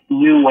 in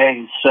new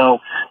ways. So,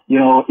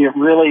 it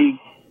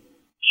really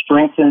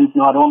strengthens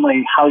not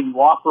only how you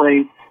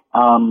operate,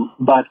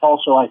 but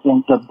also, I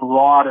think, the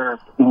broader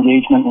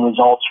engagement and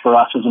results for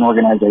us as an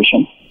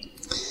organization.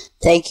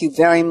 Thank you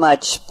very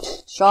much.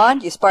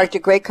 Sean, you sparked a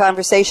great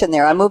conversation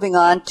there. I'm moving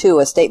on to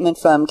a statement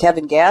from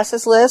Kevin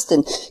Gass's list.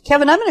 And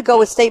Kevin, I'm going to go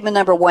with statement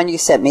number 1 you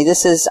sent me.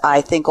 This is,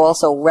 I think,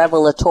 also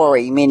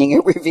revelatory, meaning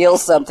it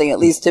reveals something, at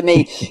least to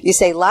me. You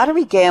say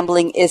lottery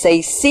gambling is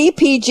a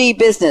CPG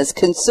business,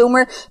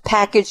 consumer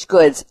packaged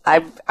goods.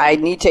 I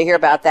need to hear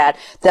about that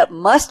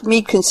must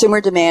meet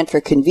consumer demand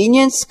for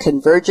convenience,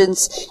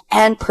 convergence,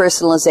 and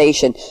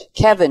personalization.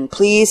 Kevin,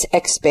 please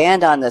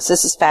expand on this.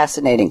 This is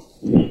fascinating.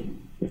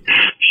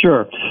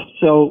 Sure.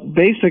 So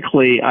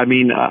basically, I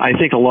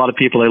think a lot of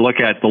people, they look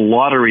at the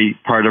lottery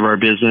part of our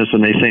business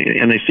and they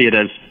see it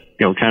as,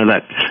 kind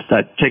of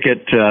that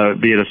ticket,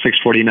 be it a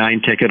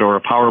 649 ticket or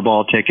a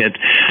Powerball ticket.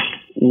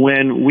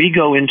 When we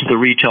go into the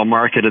retail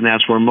market, and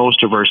that's where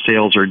most of our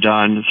sales are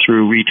done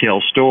through retail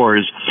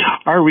stores,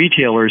 our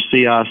retailers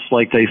see us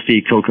like they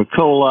see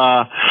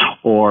Coca-Cola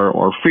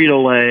or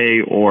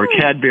Frito-Lay or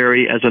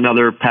Cadbury as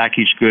another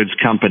packaged goods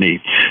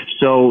company.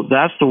 So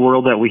that's the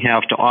world that we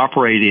have to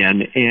operate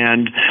in.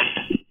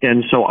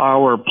 And so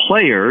our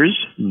players,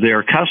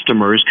 their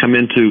customers, come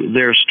into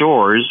their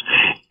stores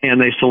and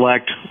they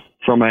select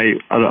from a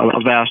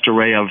vast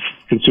array of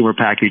consumer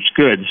packaged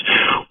goods.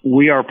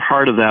 We are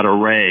part of that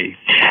array.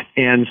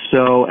 And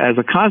so as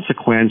a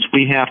consequence,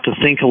 we have to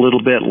think a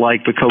little bit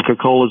like the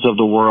Coca-Colas of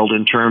the world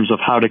in terms of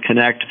how to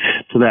connect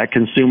to that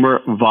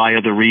consumer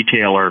via the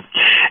retailer.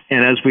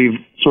 And as we've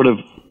sort of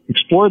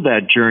explored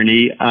that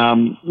journey,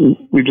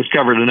 we've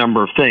discovered a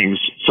number of things.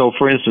 So,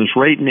 for instance,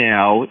 right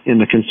now in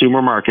the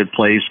consumer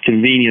marketplace,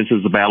 convenience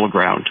is the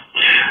battleground.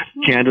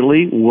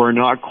 Candidly, we're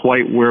not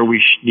quite where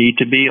we need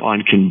to be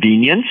on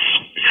convenience,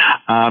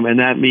 and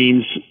that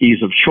means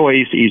ease of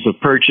choice, ease of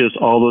purchase,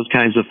 all those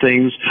kinds of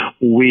things.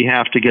 We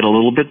have to get a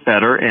little bit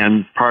better,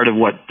 and part of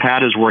what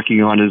Pat is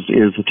working on is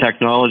the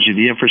technology,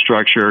 the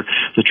infrastructure,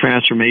 the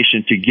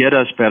transformation to get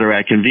us better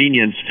at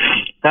convenience.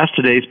 That's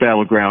today's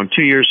battleground.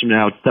 2 years from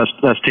now,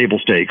 that's table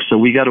stakes. So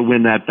we got to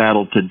win that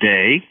battle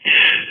today.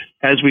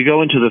 As we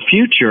go into the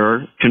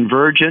future,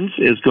 convergence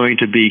is going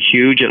to be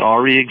huge. It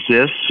already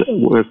exists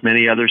with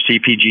many other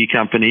CPG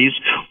companies.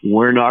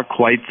 We're not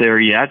quite there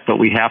yet, but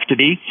we have to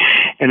be.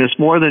 And it's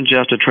more than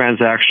just a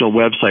transactional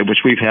website, which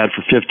we've had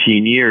for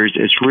 15 years.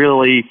 It's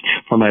really,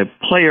 from a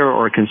player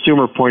or a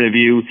consumer point of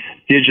view,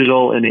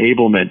 digital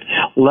enablement.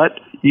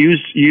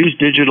 Use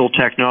digital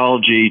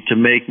technology to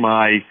make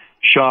my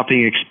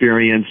shopping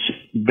experience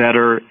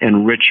better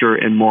and richer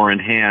and more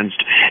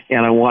enhanced.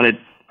 And I want it.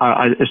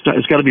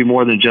 It's got to be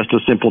more than just a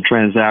simple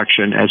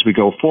transaction as we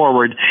go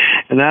forward.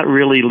 And that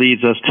really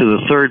leads us to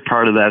the third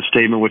part of that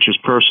statement, which is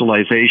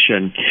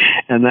personalization.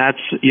 And that's,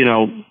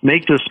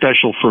 make this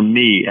special for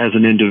me as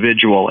an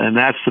individual. And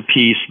that's the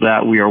piece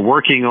that we are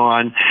working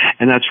on.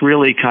 And that's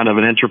really kind of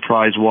an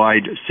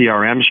enterprise-wide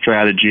CRM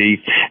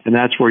strategy. And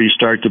that's where you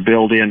start to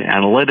build in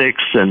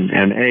analytics and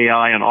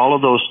AI, and all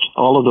of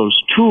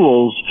those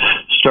tools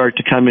start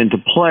to come into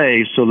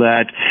play so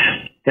that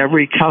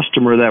every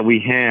customer that we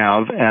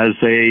have, as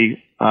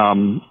they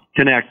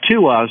connect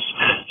to us,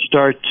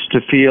 starts to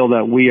feel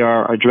that we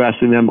are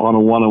addressing them on a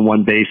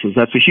one-on-one basis.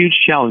 That's a huge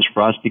challenge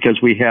for us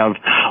because we have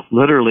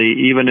literally,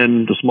 even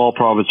in the small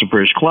province of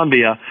British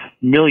Columbia,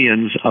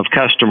 millions of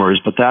customers.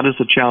 But that is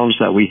the challenge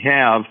that we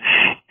have.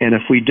 And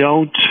if we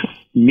don't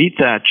meet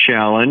that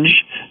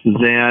challenge,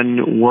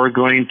 then we're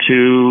going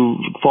to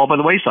fall by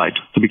the wayside,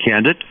 to be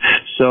candid.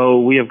 So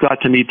we have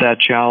got to meet that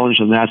challenge,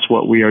 and that's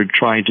what we are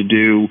trying to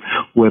do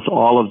with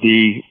all of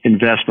the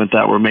investment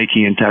that we're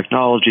making in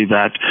technology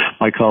that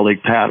my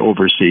colleague Pat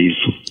oversees.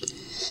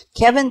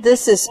 Kevin,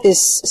 this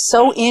is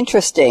so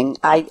interesting.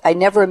 I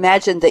never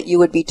imagined that you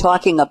would be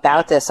talking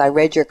about this. I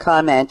read your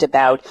comment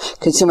about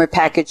consumer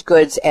packaged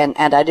goods, and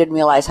I didn't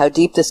realize how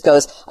deep this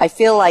goes. I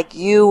feel like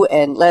you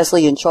and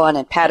Leslie and Sean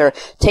and Pat are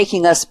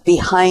taking us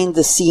behind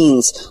the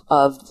scenes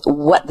of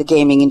what the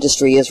gaming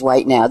industry is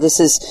right now. This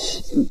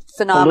is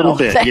phenomenal. A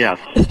little bit, yes.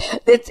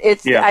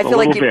 I feel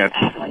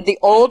like the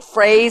old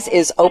phrase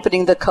is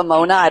opening the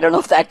kimono. I don't know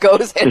if that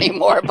goes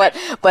anymore, but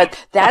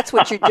that's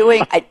what you're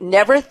doing. I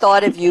never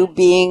thought of you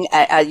being,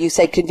 you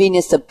said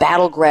convenience, the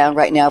battleground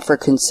right now for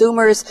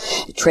consumers,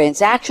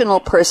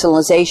 transactional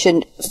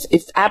personalization.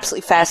 It's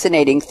absolutely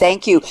fascinating.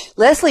 Thank you.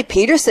 Leslie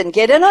Peterson,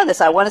 get in on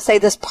this. I want to say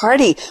this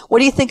party. What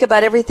do you think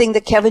about everything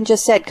that Kevin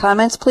just said?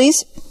 Comments,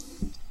 please?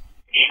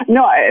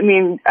 No, I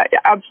mean,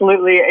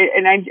 absolutely.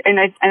 And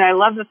I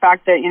love the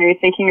fact that, you're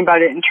thinking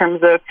about it in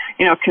terms of,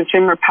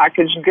 consumer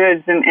packaged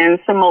goods. And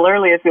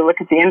similarly, as we look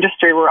at the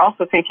industry, we're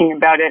also thinking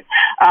about it,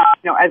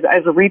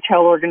 as a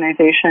retail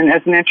organization,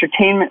 as an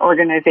entertainment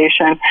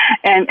organization,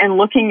 and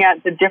looking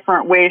at the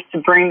different ways to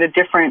bring the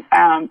different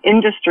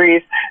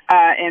industries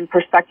and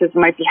perspectives that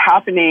might be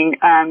happening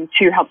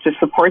to help to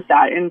support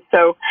that. And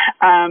so,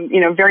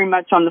 very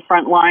much on the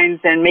front lines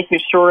and making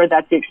sure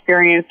that the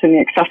experience and the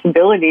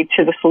accessibility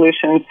to the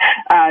solutions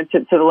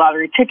to the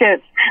lottery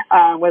tickets,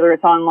 whether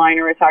it's online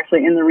or it's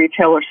actually in the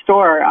retailer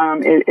store,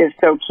 is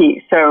so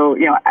key. So,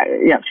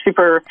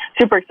 super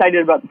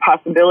excited about the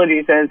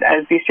possibilities as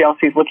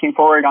BCLC is looking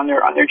forward on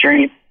their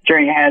journey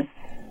ahead.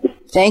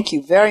 Thank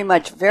you very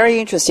much. Very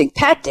interesting.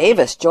 Pat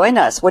Davis, join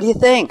us. What do you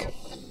think?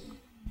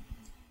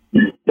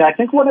 Yeah, I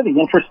think one of the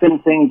interesting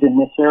things in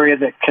this area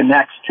that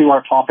connects to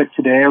our topic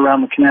today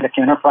around the Kinetic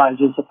enterprise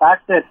is the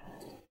fact that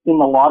in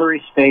the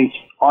lottery space,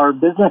 our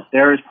business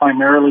there is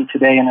primarily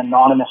today an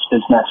anonymous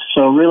business.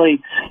 So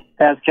really,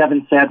 as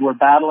Kevin said, we're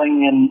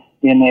battling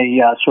in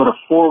a sort of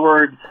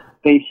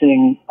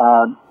forward-facing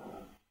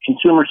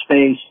consumer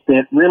space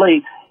that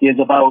really is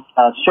about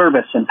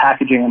service and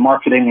packaging and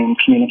marketing and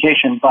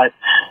communication. But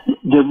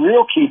the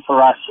real key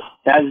for us,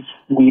 as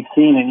we've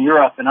seen in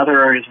Europe and other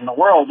areas in the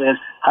world, is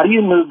how do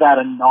you move that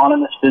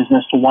anonymous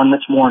business to one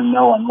that's more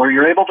known, where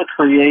you're able to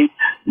create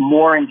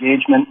more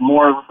engagement,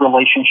 more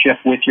relationship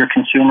with your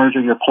consumers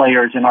or your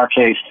players in our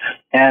case.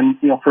 And,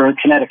 for a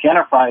Kinetic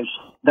enterprise,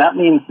 that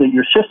means that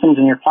your systems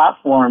and your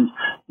platforms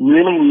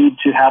really need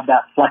to have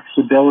that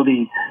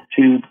flexibility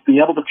to be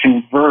able to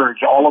converge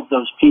all of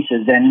those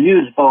pieces and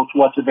use both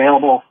what's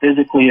available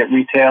physically at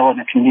retail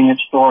and a convenience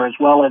store, as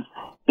well as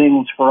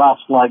things for us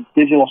like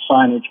digital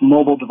signage,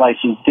 mobile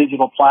devices,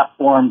 digital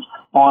platforms,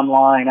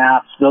 online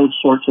apps, those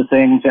sorts of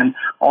things. And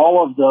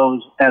all of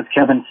those, as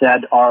Kevin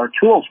said, are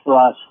tools for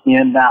us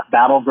in that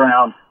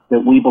battleground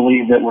that we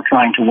believe that we're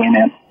trying to win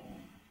in.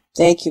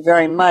 Thank you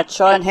very much.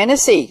 Sean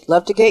Hennessy,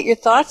 love to get your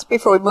thoughts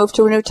before we move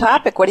to a new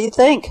topic. What do you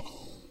think?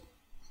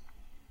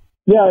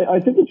 Yeah, I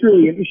think it's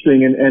really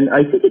interesting, and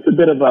I think it's a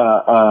bit of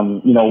a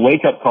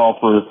wake-up call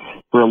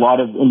for a lot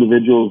of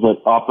individuals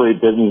that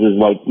operate businesses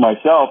like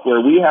myself,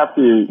 where we have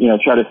to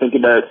try to think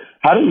about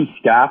how do we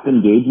staff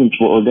engagements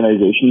for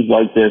organizations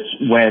like this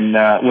when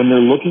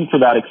they're looking for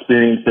that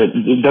experience that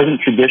it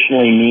doesn't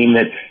traditionally mean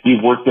that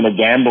you've worked in a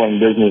gambling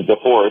business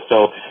before.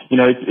 So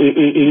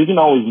it isn't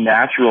always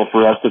natural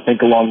for us to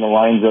think along the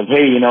lines of,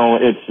 hey,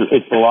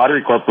 it's the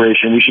lottery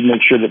corporation. We should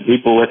make sure that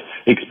people with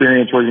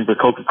experience working for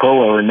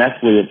Coca-Cola or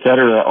Nestle, et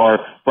cetera,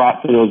 are brought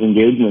to those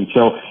engagements.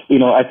 So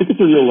I think it's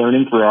a real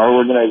learning for our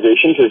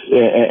organization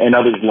and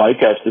others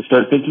like us to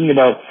start thinking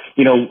about,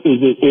 is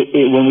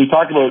it when we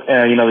talk about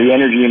the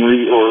energy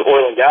or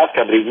oil and gas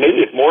companies,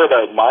 maybe it's more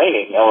about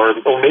mining or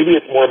maybe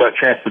it's more about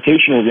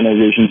transportation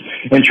organizations,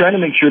 and trying to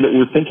make sure that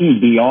we're thinking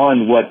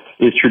beyond what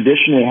is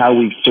traditionally how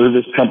we've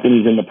serviced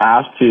companies in the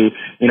past to,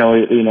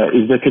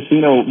 is the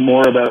casino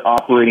more about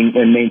operating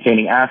and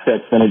maintaining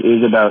assets than it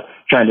is about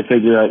trying to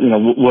figure out,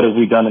 what have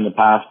we done in the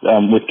past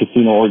with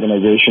casino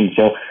organizations.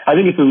 So I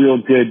think it's a real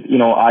good,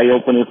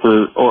 eye-opener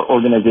for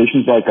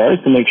organizations like ours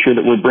to make sure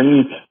that we're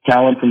bringing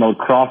talent from a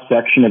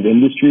cross-section of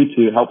industry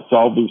to help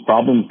solve these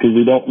problems, because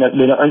they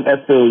aren't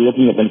necessarily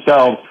looking at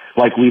themselves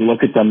like we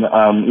look at them,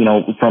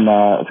 from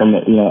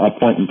a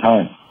point in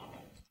time.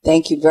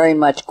 Thank you very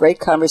much. Great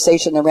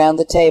conversation around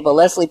the table.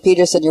 Leslie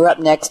Peterson, you're up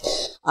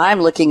next.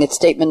 I'm looking at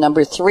statement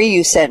number 3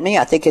 you sent me.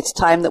 I think it's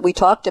time that we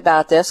talked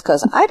about this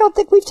because I don't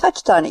think we've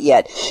touched on it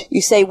yet.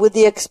 You say, with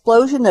the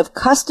explosion of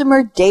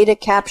customer data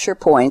capture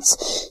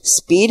points,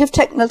 speed of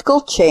technical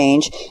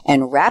change,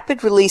 and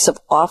rapid release of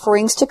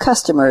offerings to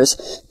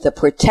customers, the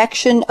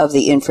protection of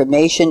the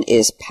information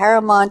is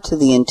paramount to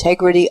the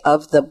integrity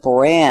of the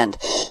brand.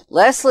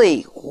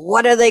 Leslie,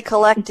 what are they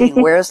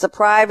collecting? Where's the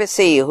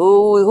privacy?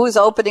 Who's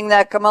opening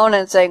that kimono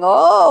and saying,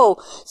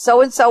 oh,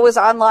 so-and-so is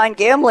online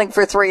gambling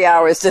for 3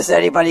 hours? Does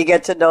anybody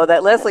get to know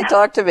that? Leslie,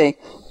 talk to me.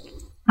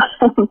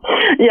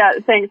 Yeah,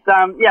 thanks.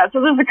 So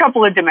there's a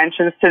couple of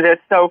dimensions to this.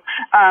 So,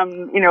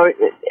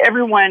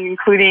 everyone,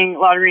 including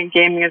lottery and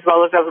gaming, as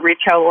well as other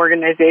retail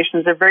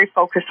organizations, are very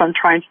focused on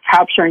trying to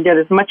capture and get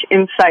as much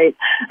insight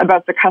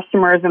about the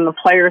customers and the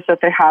players that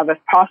they have as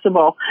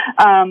possible,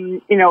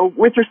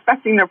 with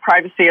respecting their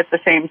privacy at the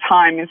same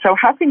time. And so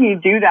how can you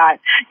do that,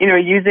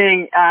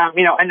 using,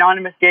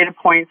 anonymous data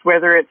points,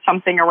 whether it's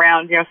something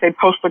around, say,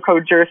 postal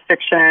code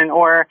jurisdiction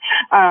or,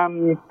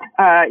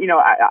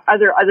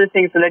 other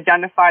things that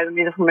identify them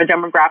either from a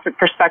demographic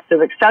perspective,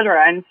 et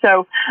cetera. And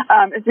so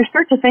as we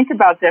start to think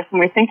about this and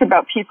we think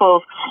about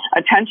people's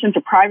attention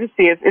to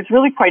privacy, it's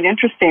really quite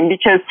interesting,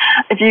 because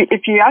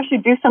if you actually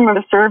do some of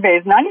the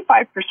surveys,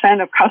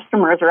 95% of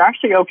customers are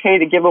actually okay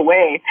to give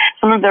away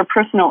some of their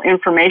personal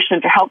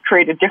information to help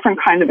create a different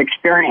kind of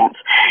experience.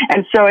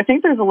 And so I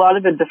think there's a lot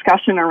of a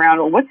discussion around,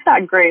 well, what's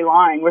that gray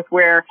line with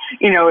where,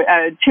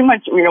 too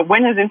much,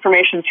 when is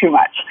information too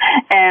much?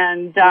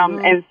 And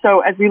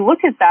so as we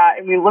look at that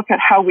and we look at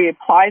how we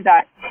apply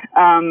that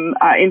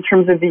in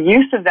terms of the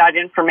use of that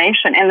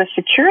information and the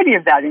security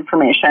of that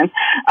information,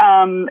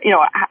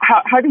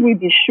 how do we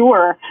be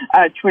sure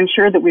to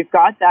ensure that we've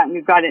got that and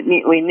we've got it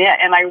neatly knit?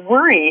 And I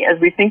worry as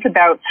we think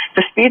about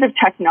the speed of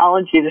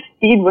technology, the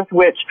speed with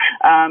which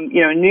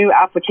new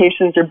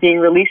applications are being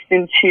released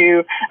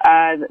into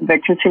the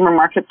consumer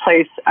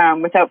marketplace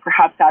without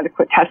perhaps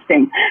adequate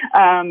testing.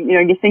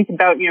 You think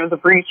about the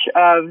breach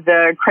of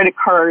the credit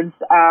cards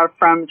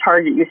from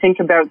Target. You think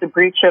about the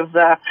breach of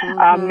the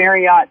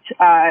Marriott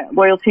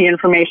loyalty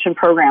information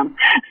program.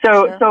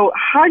 So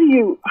how do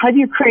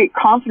you create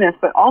confidence,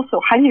 but also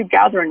how do you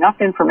gather enough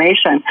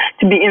information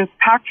to be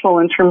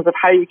impactful in terms of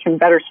how you can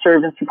better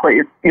serve and support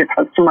your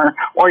customer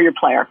or your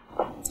player?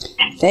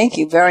 Thank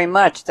you very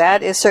much.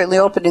 That is certainly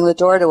opening the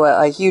door to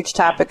a huge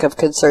topic of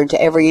concern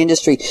to every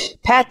industry.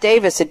 Pat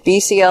Davis at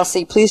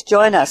BCLC, please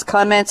join us.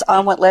 Comments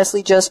on what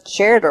Leslie just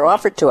shared or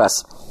offered to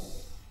us.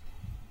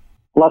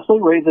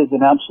 Leslie raises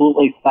an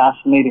absolutely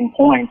fascinating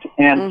point.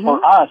 And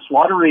for us,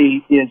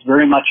 lottery is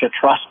very much a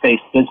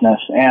trust-based business.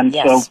 And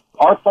so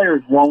our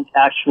players won't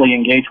actually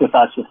engage with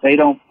us if they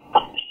don't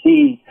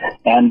see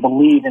and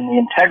believe in the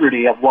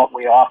integrity of what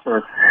we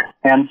offer.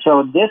 And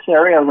so this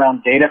area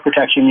around data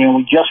protection,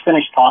 we just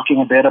finished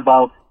talking a bit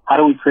about how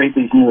do we create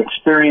these new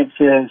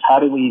experiences? How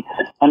do we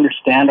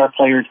understand our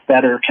players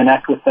better,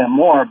 connect with them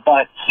more?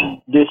 But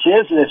this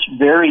is this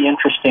very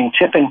interesting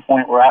tipping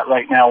point we're at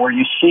right now, where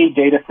you see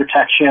data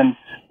protection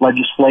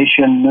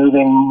legislation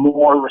moving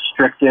more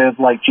restrictive,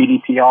 like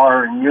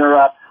GDPR in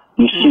Europe.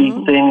 You see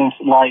things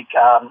like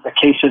the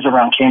cases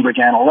around Cambridge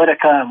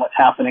Analytica and what's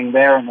happening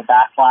there and the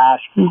backlash,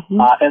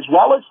 as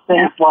well as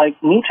things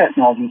like new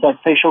technologies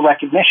like facial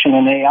recognition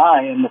and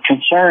AI and the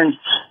concerns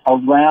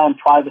around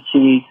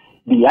privacy,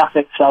 the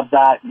ethics of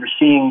that. You're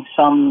seeing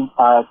some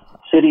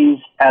cities,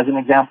 as an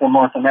example,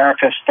 North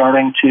America,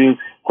 starting to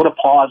put a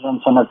pause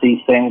on some of these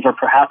things or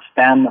perhaps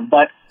ban them.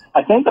 But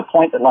I think the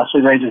point that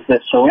Leslie raises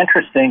that's so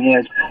interesting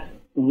is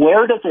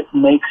where does it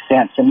make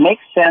sense? It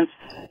makes sense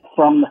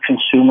from the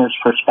consumer's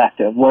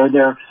perspective, where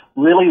they're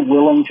really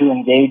willing to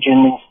engage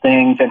in these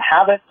things and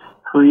have it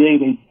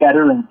create a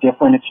better and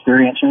different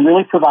experience and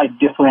really provide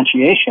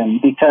differentiation.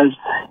 Because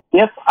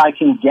if I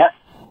can get,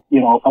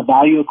 a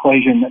value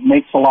equation that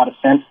makes a lot of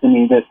sense to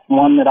me, that's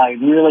one that I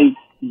really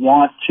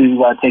want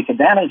to take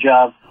advantage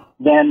of,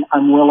 then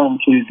I'm willing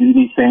to do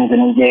these things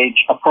and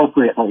engage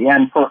appropriately.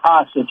 And for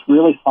us, it's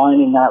really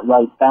finding that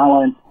right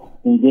balance,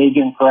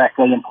 engaging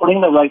correctly, and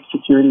putting the right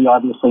security,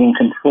 obviously, and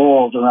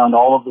controls around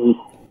all of these.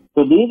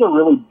 So these are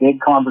really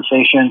big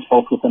conversations,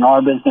 both within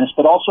our business,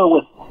 but also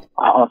with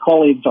our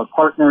colleagues, our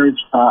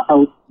partners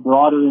out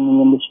broader in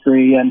the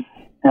industry. And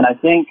I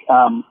think,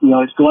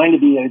 it's going to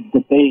be a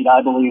debate,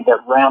 I believe, that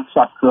ramps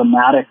up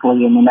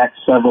dramatically in the next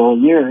several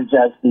years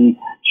as the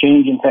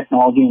change in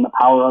technology and the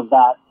power of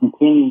that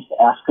continues to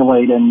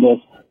escalate, and this,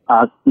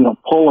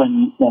 pull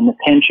and the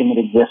tension that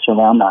exists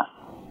around that.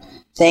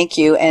 Thank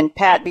you. And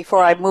Pat,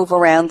 before I move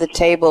around the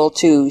table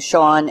to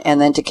Sean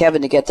and then to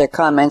Kevin to get their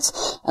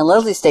comments on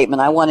Leslie's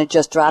statement, I want to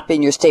just drop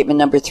in your statement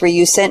number 3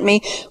 you sent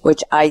me,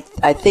 which I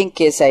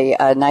think is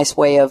a nice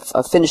way of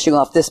finishing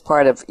off this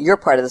part of your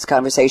part of this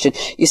conversation.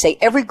 You say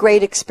every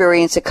great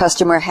experience a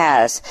customer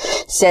has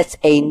sets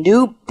a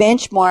new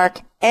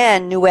benchmark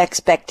and new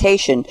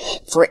expectation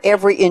for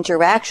every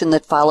interaction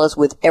that follows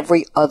with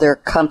every other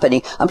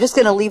company. I'm just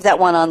going to leave that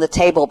one on the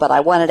table, but I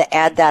wanted to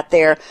add that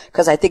there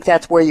because I think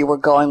that's where you were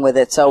going with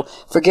it. So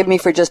forgive me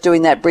for just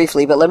doing that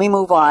briefly, but let me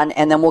move on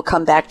and then we'll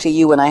come back to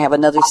you, and I have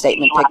another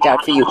statement picked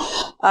out for you.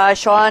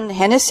 Sean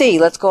Hennessy,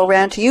 let's go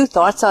around to you.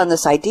 Thoughts on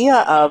this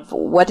idea of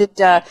what did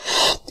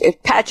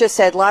Pat just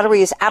said,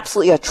 lottery is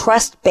absolutely a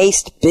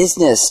trust-based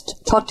business.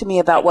 Talk to me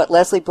about what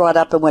Leslie brought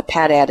up and what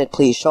Pat added,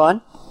 please,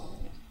 Sean.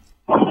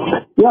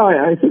 Yeah,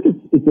 I think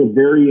it's a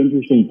very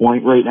interesting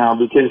point right now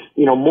because,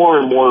 more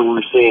and more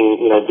we're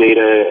seeing,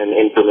 data and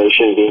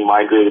information being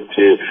migrated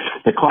to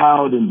the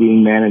cloud and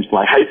being managed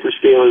by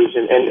hyperscalers.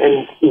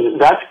 And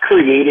that's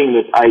creating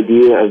this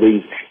idea of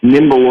these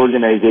nimble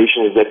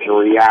organizations that can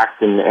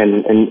react.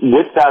 And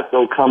with that,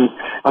 though, comes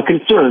a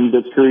concern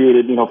that's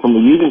created, from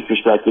the user's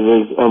perspective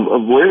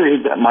of where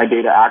is my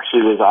data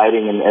actually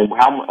residing and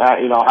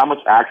how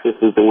much access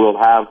does the world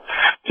have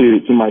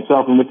to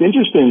myself. And what's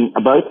interesting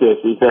about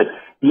this is that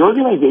the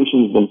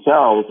organizations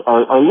themselves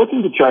are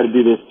looking to try to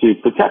do this to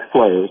protect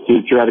players,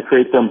 to try to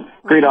create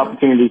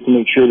opportunities to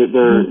make sure that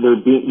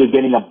they're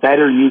getting a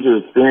better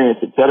user experience,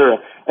 et cetera.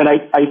 And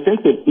I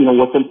think that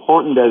what's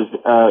important as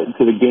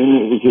to the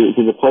gaming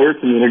to the player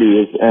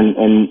community is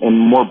and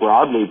more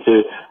broadly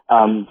to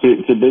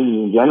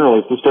business in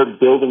general is to start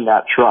building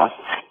that trust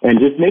and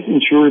just making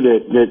sure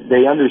that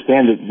they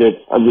understand that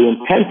the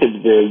intent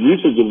of the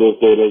usage of those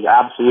data is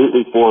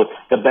absolutely for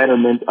the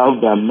betterment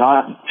of them,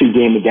 not to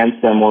game against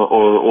them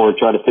or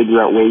try to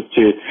figure out ways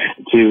to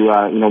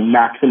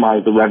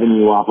maximize the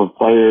revenue off of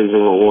players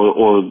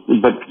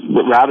but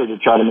rather to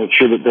try to make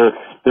sure that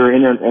they're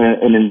in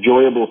an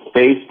enjoyable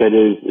space that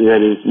is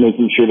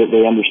making sure that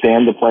they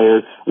understand the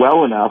players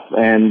well enough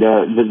and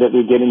that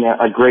they're getting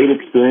a great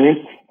experience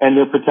and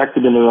they're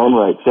protected in their own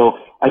right. So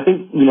I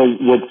think,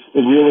 what's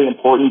really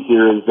important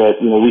here is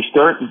that, we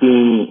start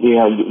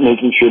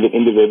making sure that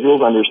individuals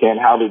understand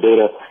how their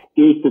data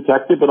is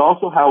protected, but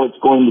also how it's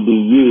going to be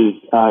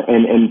used,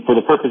 and for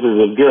the purposes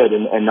of good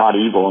and not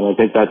evil. And I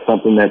think that's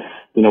something that,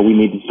 we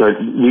need to start,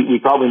 we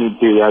probably need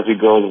to, as we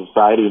grow as a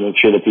society, make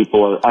sure that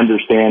people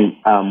understand,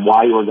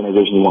 why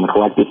organizations want to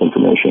collect this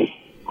information.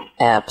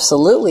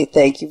 Absolutely.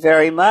 Thank you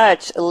very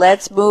much.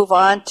 Let's move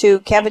on to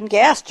Kevin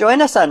Gass. Join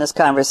us on this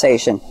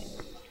conversation.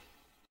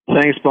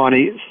 Thanks,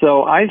 Bonnie.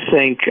 So I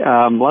think,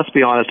 let's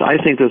be honest, I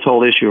think this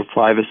whole issue of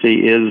privacy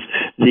is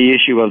the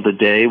issue of the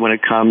day when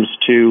it comes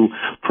to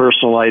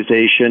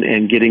personalization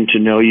and getting to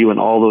know you and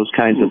all those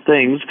kinds of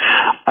things.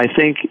 I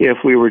think if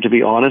we were to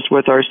be honest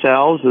with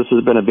ourselves, this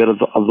has been a bit of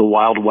the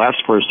Wild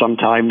West for some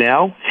time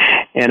now.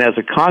 And as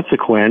a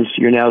consequence,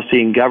 you're now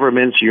seeing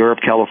governments,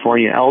 Europe,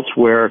 California,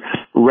 elsewhere,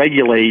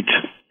 regulate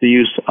the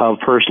use of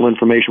personal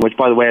information, which,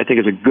 by the way, I think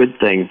is a good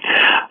thing.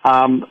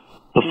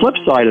 The flip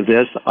side of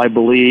this, I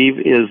believe,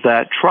 is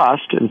that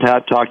trust, and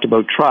Pat talked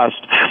about trust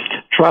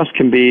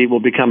will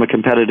become a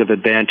competitive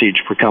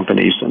advantage for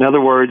companies. In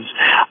other words,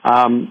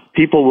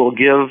 people will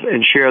give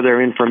and share their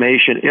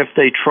information if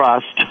they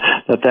trust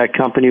that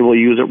company will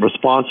use it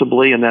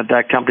responsibly and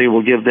that company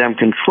will give them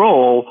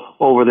control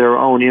over their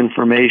own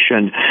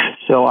information.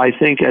 So I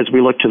think as we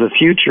look to the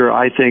future,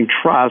 I think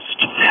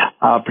trust,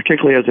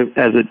 particularly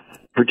as it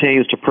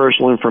pertains to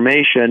personal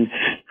information,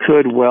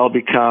 could well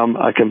become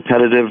a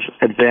competitive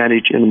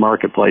advantage in the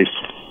marketplace.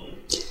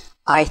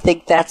 I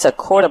think that's a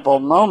quotable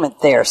moment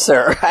there,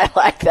 sir. I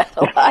like that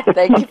a lot.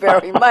 Thank you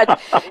very much.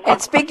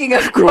 And speaking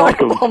of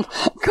quotable,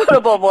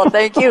 well,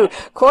 thank you.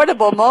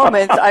 Quotable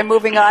moments, I'm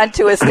moving on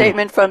to a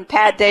statement from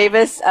Pat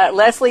Davis.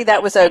 Leslie,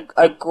 that was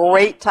a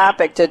great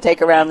topic to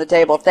take around the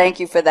table. Thank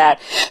you for that.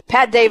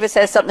 Pat Davis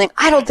has something,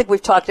 I don't think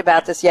we've talked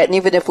about this yet, and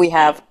even if we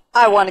have,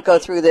 I want to go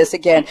through this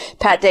again.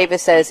 Pat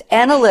Davis says,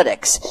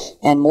 analytics,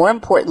 and more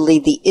importantly,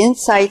 the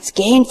insights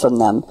gained from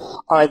them,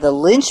 are the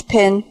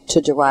linchpin to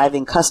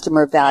deriving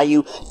customer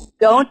value.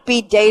 Don't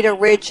be data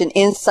rich and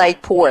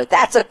insight poor.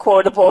 That's a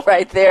quotable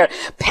right there.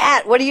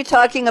 Pat, what are you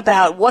talking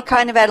about? What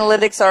kind of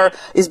analytics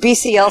is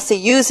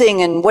BCLC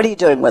using, and what are you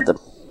doing with them?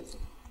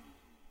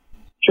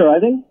 Sure. I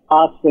think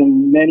us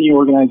and many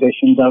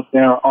organizations out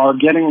there are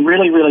getting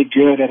really, really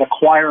good at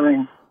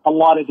acquiring a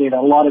lot of data,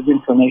 a lot of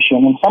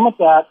information. And some of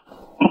that,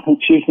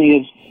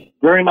 is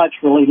very much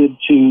related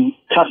to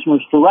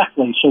customers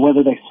directly. So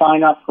whether they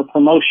sign up for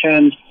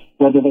promotions,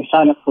 whether they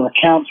sign up for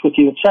accounts with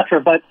you, et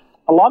cetera. But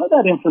a lot of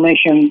that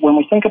information, when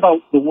we think about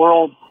the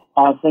world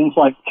of things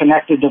like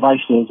connected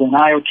devices and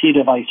IoT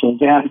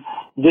devices and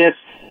this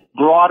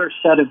broader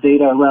set of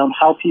data around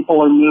how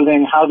people are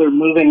moving, how they're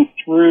moving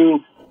through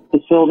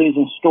facilities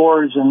and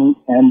stores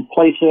and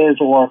places,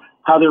 or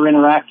how they're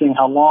interacting,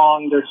 how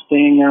long they're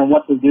staying there, and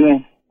what they're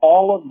doing,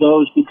 all of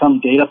those become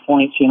data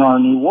points in our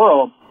new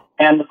world.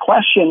 And the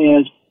question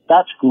is,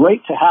 that's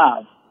great to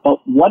have, but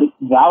what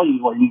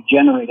value are you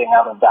generating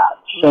out of that?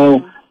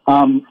 So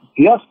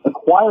just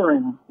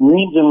acquiring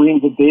reams and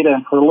reams of data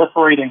and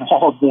proliferating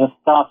all of this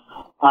stuff,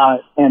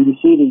 and you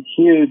see these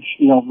huge,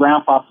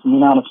 ramp ups in the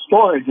amount of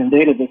storage and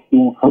data that's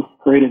being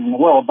created in the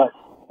world. But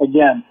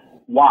again,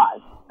 why?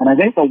 And I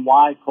think the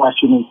why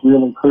question is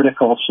really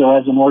critical. So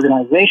as an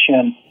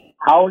organization,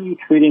 how are you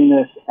treating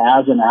this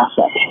as an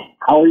asset?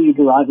 How are you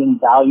deriving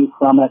value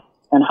from it?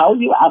 And how are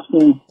you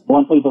asking,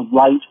 bluntly, the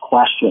right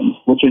questions,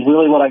 which is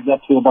really what I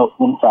get to about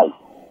insights.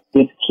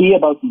 It's key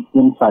about the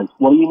insights.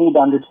 What do you need to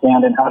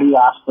understand, and how do you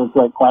ask those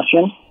right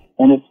questions?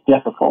 And it's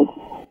difficult.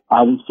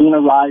 We've seen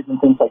a rise in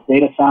things like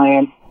data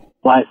science,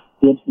 but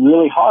it's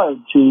really hard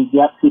to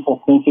get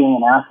people thinking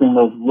and asking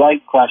those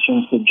right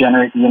questions to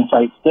generate the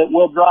insights that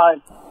will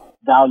drive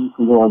value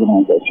for your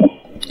organization.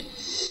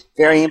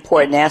 Very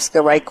important. Ask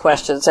the right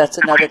questions. That's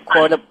another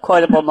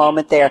quotable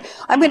moment there.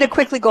 I'm going to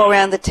quickly go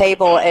around the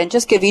table and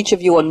just give each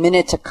of you a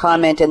minute to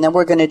comment, and then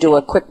we're going to do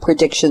a quick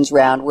predictions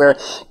round. We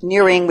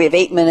have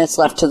 8 minutes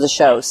left to the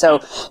show.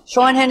 So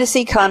Sean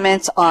Hennessy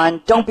comments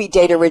on don't be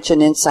data rich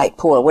and insight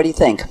poor. What do you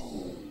think?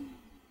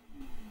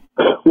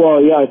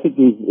 Well, yeah, I think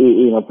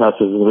Pat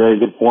has a very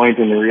good point,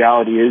 and the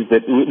reality is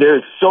that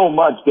there's so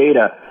much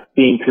data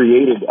being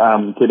created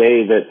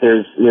today that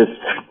there's this,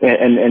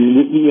 and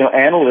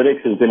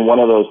analytics has been one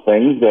of those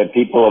things that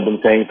people have been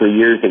saying for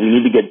years that we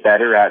need to get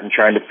better at and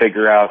trying to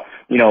figure out,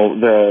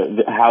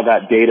 how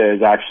that data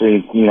is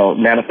actually,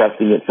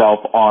 manifesting itself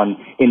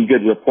in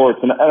good reports.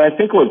 And I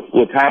think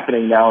what's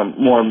happening now and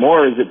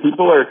more is that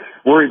people are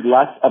worried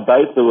less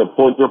about the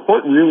report. The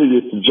report really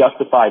is to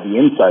justify the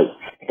insight.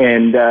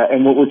 And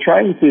what we're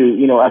trying to,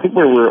 I think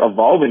where we're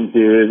evolving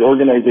to is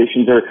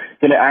organizations are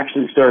going to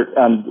actually start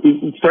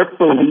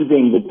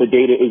believing that the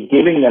data is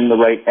giving them the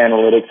right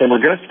analytics, and we're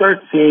going to start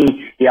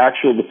seeing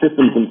the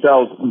systems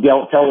themselves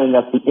telling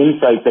us the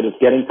insight that it's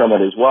getting from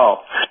it as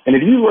well. And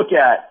if you look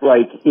at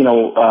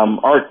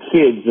our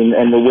kids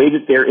and the way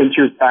that they're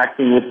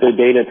interacting with their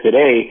data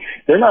today,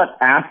 they're not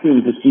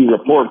asking to see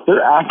reports.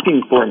 They're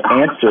asking for an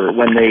answer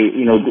when they,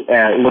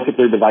 look at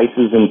their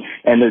devices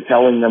and they're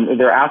telling them,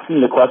 they're asking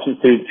the questions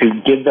to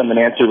give them an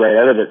answer right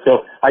out of it.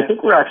 So I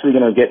think we're actually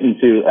going to get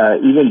into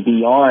even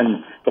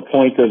beyond the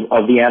point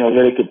of the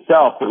analytic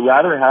itself, but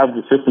rather have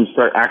the system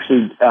start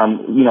actually,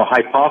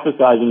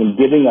 hypothesizing and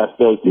giving us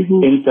those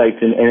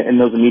insights and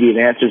those immediate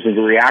answers and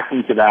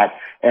reacting to that.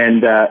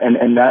 And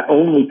that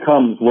only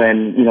comes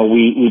when,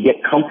 we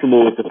get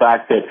comfortable with the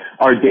fact that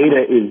our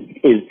data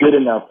is good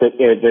enough that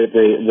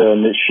the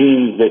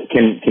machines that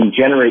can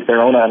generate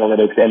their own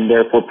analytics and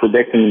therefore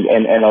predict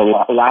and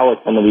allow us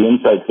some of the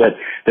insights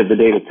that the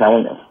data is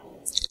telling us.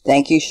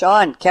 Thank you,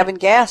 Sean. Kevin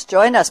Gass,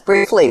 join us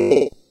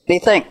briefly. What do you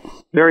think?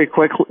 Very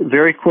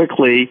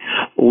quickly,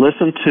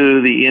 listen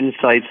to the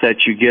insights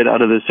that you get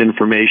out of this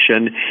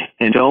information,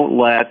 and don't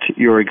let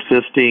your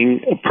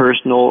existing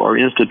personal or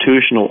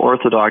institutional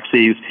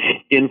orthodoxies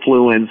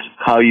influence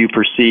how you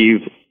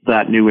perceive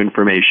that new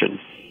information.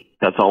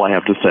 That's all I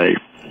have to say.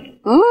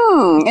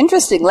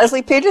 Interesting.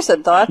 Leslie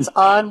Peterson, thoughts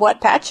on what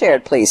Pat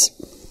shared, please?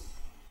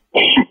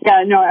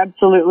 Yeah, no,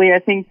 absolutely. I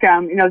think,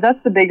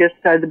 that's the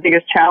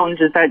biggest challenge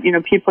is that,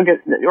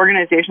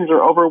 organizations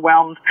are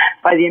overwhelmed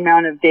by the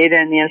amount of data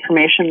and the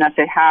information that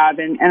they have.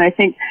 And I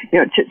think,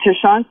 to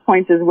Sean's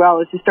point as well,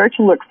 as you start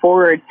to look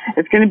forward,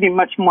 it's going to be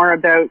much more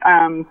about,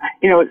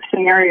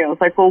 scenarios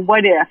like, well,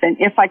 what if, and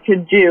if I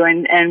could do,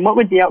 and what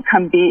would the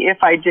outcome be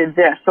if I did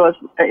this? So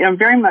it's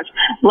very much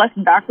less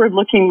backward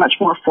looking, much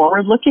more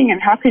forward looking. And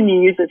how can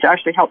you use it to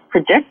actually help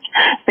predict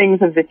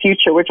things of the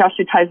future, which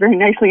actually ties very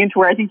nicely into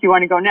where I think you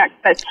want to go next.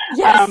 But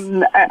yes.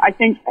 I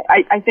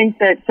think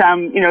that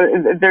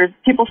there's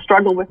people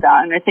struggle with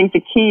that, and I think the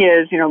key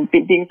is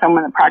being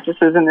someone that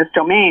practices in this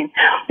domain.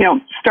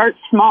 Start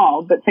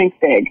small but think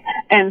big,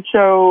 and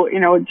so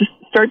just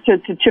start to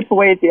chip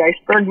away at the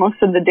iceberg.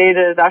 Most of the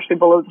data is actually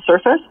below the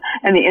surface,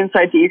 and the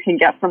insight that you can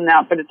get from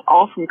that, but it's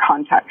all from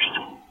context.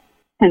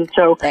 And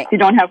so if you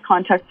don't have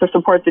context to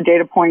support the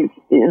data points,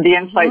 the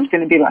insight's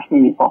going to be less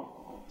meaningful.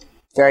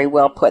 Very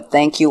well put.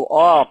 Thank you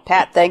all.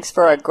 Pat, thanks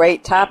for a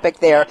great topic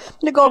there. I'm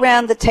going to go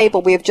around the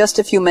table. We have just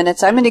a few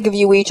minutes. I'm going to give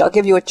you each, I'll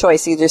give you a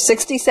choice, either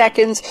 60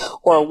 seconds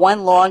or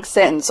one long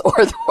sentence, or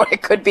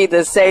it could be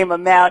the same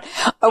amount.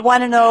 I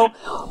want to know,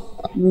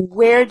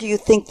 where do you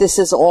think this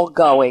is all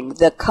going?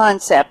 The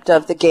concept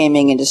of the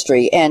gaming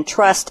industry and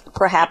trust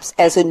perhaps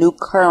as a new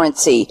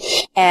currency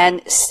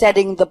and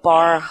setting the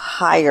bar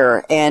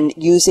higher and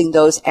using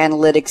those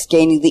analytics,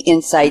 gaining the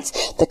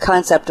insights, the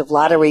concept of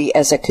lottery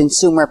as a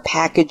consumer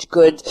packaged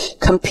good,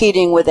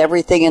 competing with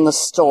everything in the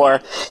store.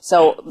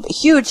 So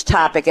huge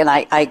topic, and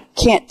I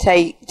can't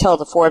tell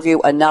the four of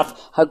you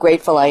enough how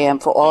grateful I am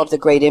for all of the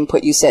great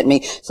input you sent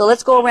me. So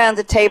let's go around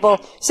the table.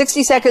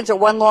 60 seconds or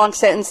one long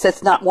sentence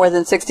that's not more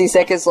than 60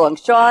 seconds long.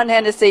 Sean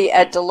Hennessy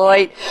at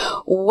Deloitte,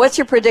 what's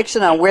your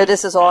prediction on where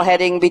this is all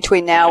heading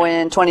between now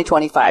and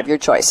 2025? Your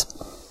choice.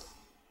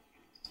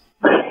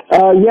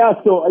 So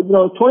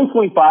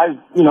 2025,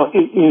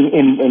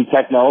 in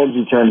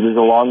technology terms is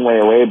a long way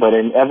away, but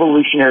in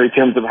evolutionary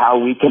terms of how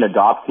we can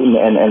adopt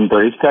and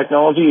embrace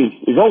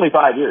technology is only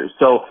 5 years.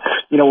 So,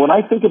 when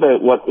I think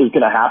about what is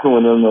going to happen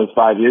within those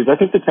 5 years, I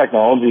think the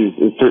technology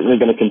is certainly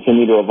going to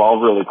continue to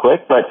evolve really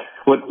quick, but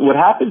what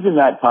happens in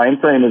that time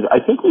frame is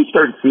I think we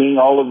start seeing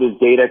all of this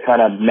data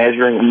kind of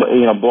measuring,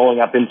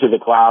 blowing up into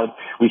the cloud.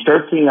 We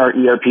start seeing our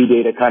ERP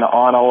data kind of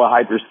on all the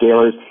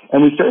hyperscalers,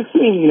 and we start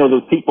seeing,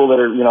 those people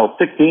that are,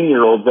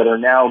 16-year-olds that are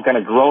now kind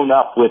of grown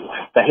up with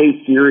the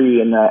Hey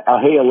Siri and the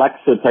Hey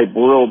Alexa type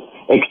world,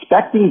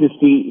 expecting to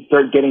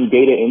start getting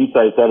data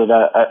insights out of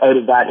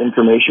that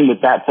information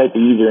with that type of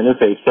user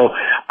interface. So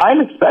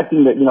I'm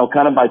expecting that,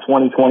 kind of by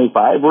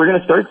 2025, we're going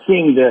to start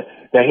seeing the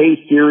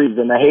Hey Siris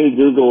and the Hey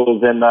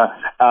Googles and the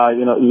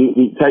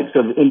types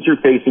of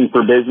interfacing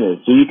for business.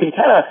 So you can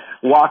kind of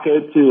walk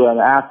out to an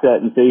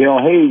asset and say,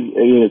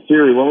 hey,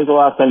 Siri, when was the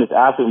last time this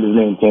asset was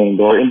maintained?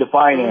 Or into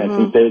finance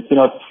and say,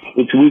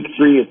 it's week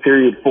 3 of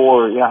period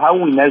 4. How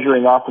are we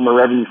measuring optimal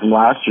revenue from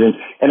last year?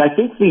 And I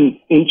think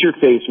the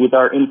interface with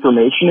our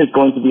information is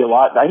going to be a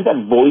lot. I think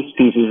that voice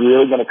piece is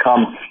really going to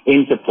come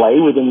into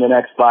play within the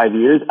next 5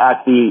 years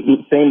at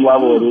the same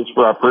level it is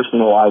for our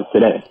personal lives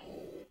today.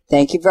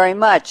 Thank you very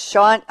much.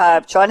 Sean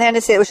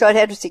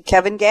Hennessy,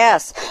 Kevin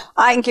Gass.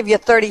 I can give you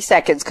 30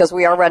 seconds because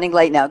we are running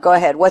late now. Go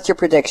ahead. What's your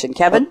prediction,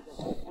 Kevin?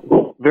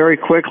 Very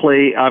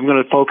quickly, I'm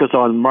going to focus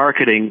on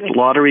marketing.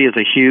 Lottery is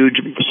a huge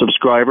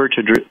subscriber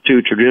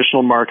to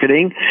traditional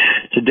marketing.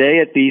 Today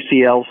at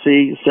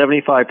BCLC,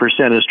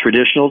 75% is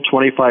traditional,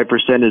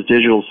 25% is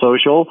digital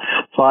social.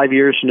 5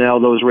 years from now,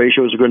 those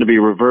ratios are going to be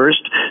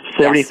reversed.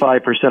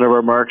 75% of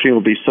our marketing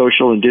will be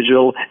social and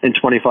digital, and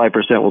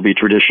 25% will be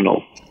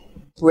traditional.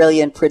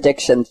 Brilliant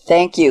prediction.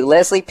 Thank you.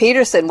 Leslie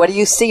Peterson, what do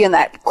you see in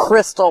that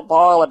crystal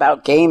ball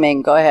about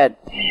gaming? Go ahead.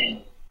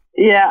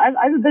 Yeah,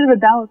 I have a bit of a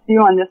balanced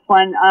view on this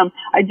one.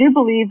 I do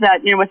believe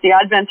that, with the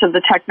advent of the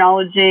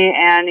technology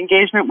and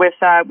engagement with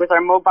our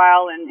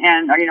mobile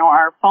and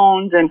our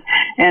phones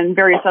and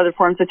various other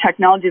forms of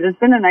technology, there's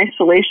been an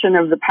isolation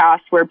of the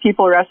past where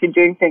people are actually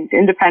doing things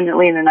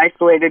independently in an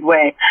isolated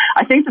way.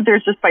 I think that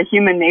there's just by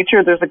human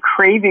nature, there's a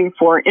craving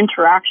for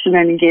interaction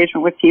and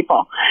engagement with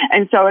people.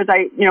 And so as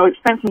I,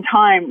 spent some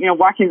time,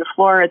 walking the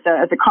floor at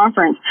the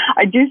conference,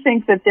 I do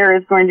think that there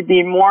is going to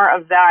be more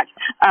of that,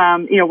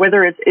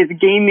 whether it's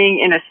gaming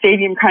in a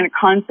stadium kind of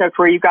concept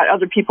where you've got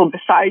other people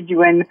beside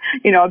you and,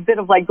 a bit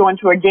of like going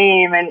to a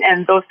game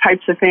and those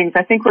types of things.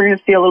 I think we're going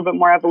to see a little bit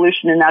more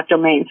evolution in that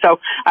domain. So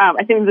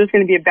I think there's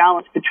going to be a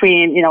balance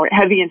between,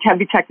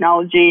 heavy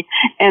technology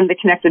and the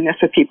connectedness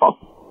of people.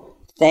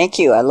 Thank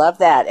you. I love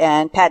that.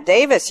 And Pat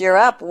Davis, you're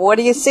up. What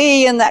do you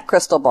see in that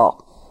crystal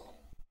ball?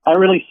 I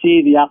really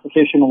see the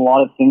application of a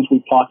lot of things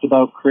we've talked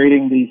about,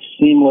 creating these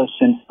seamless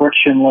and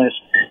frictionless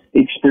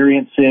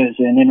experiences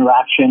and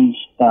interactions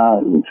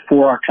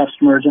for our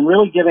customers, and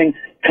really giving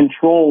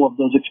control of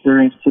those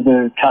experiences to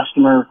the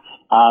customer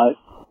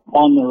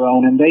on their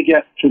own, and they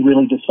get to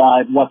really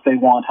decide what they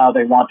want, how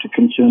they want to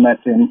consume it,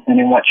 and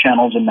in what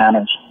channels and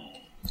manners.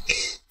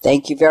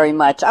 Thank you very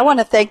much. I want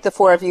to thank the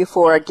four of you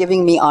for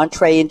giving me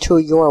entree into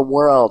your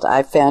world.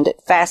 I found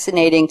it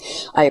fascinating.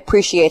 I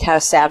appreciate how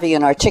savvy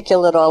and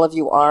articulate all of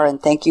you are,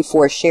 and thank you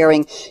for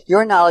sharing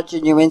your knowledge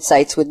and your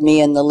insights with me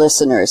and the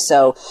listeners.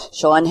 So,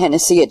 Sean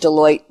Hennessy at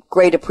Deloitte,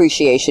 great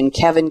appreciation.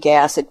 Kevin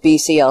Gass at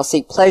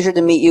BCLC, pleasure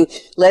to meet you.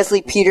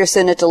 Leslie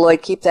Peterson at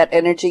Deloitte, keep that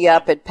energy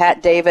up. And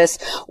Pat Davis,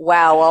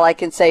 wow, all I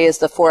can say is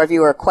the four of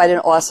you are quite an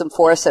awesome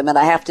foursome. And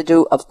I have to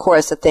do, of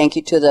course, a thank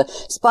you to the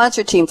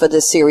sponsor team for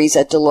this series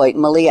at Deloitte.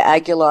 Malia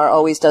Aguilar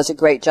always does a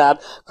great job.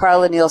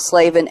 Carla Neal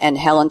Slavin and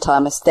Helen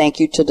Thomas, thank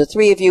you to the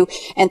three of you.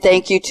 And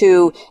thank you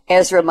to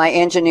Ezra, my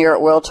engineer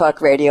at World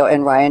Talk Radio,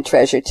 and Ryan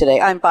Treasure today.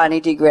 I'm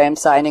Bonnie D. Graham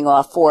signing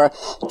off for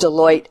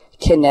Deloitte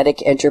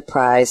Kinetic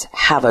Enterprise.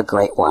 Have a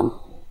great one.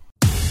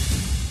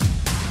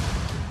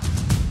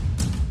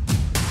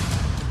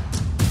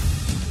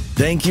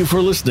 Thank you for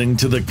listening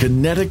to the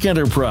Kinetic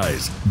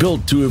Enterprise,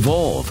 built to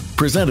evolve,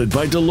 presented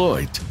by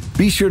Deloitte.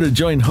 Be sure to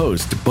join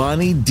host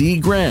Bonnie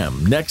D.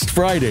 Graham next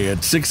Friday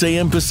at 6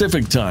 a.m.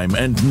 Pacific Time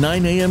and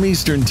 9 a.m.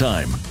 Eastern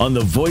Time on the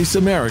Voice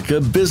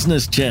America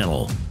Business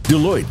Channel.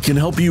 Deloitte can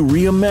help you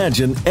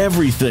reimagine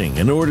everything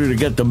in order to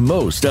get the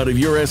most out of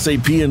your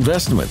SAP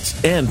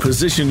investments and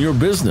position your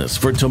business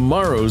for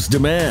tomorrow's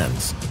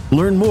demands.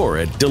 Learn more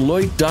at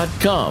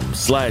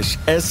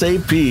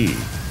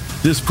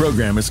Deloitte.com/SAP. This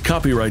program is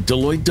copyright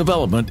Deloitte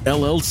Development,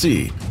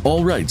 LLC.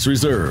 All rights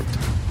reserved.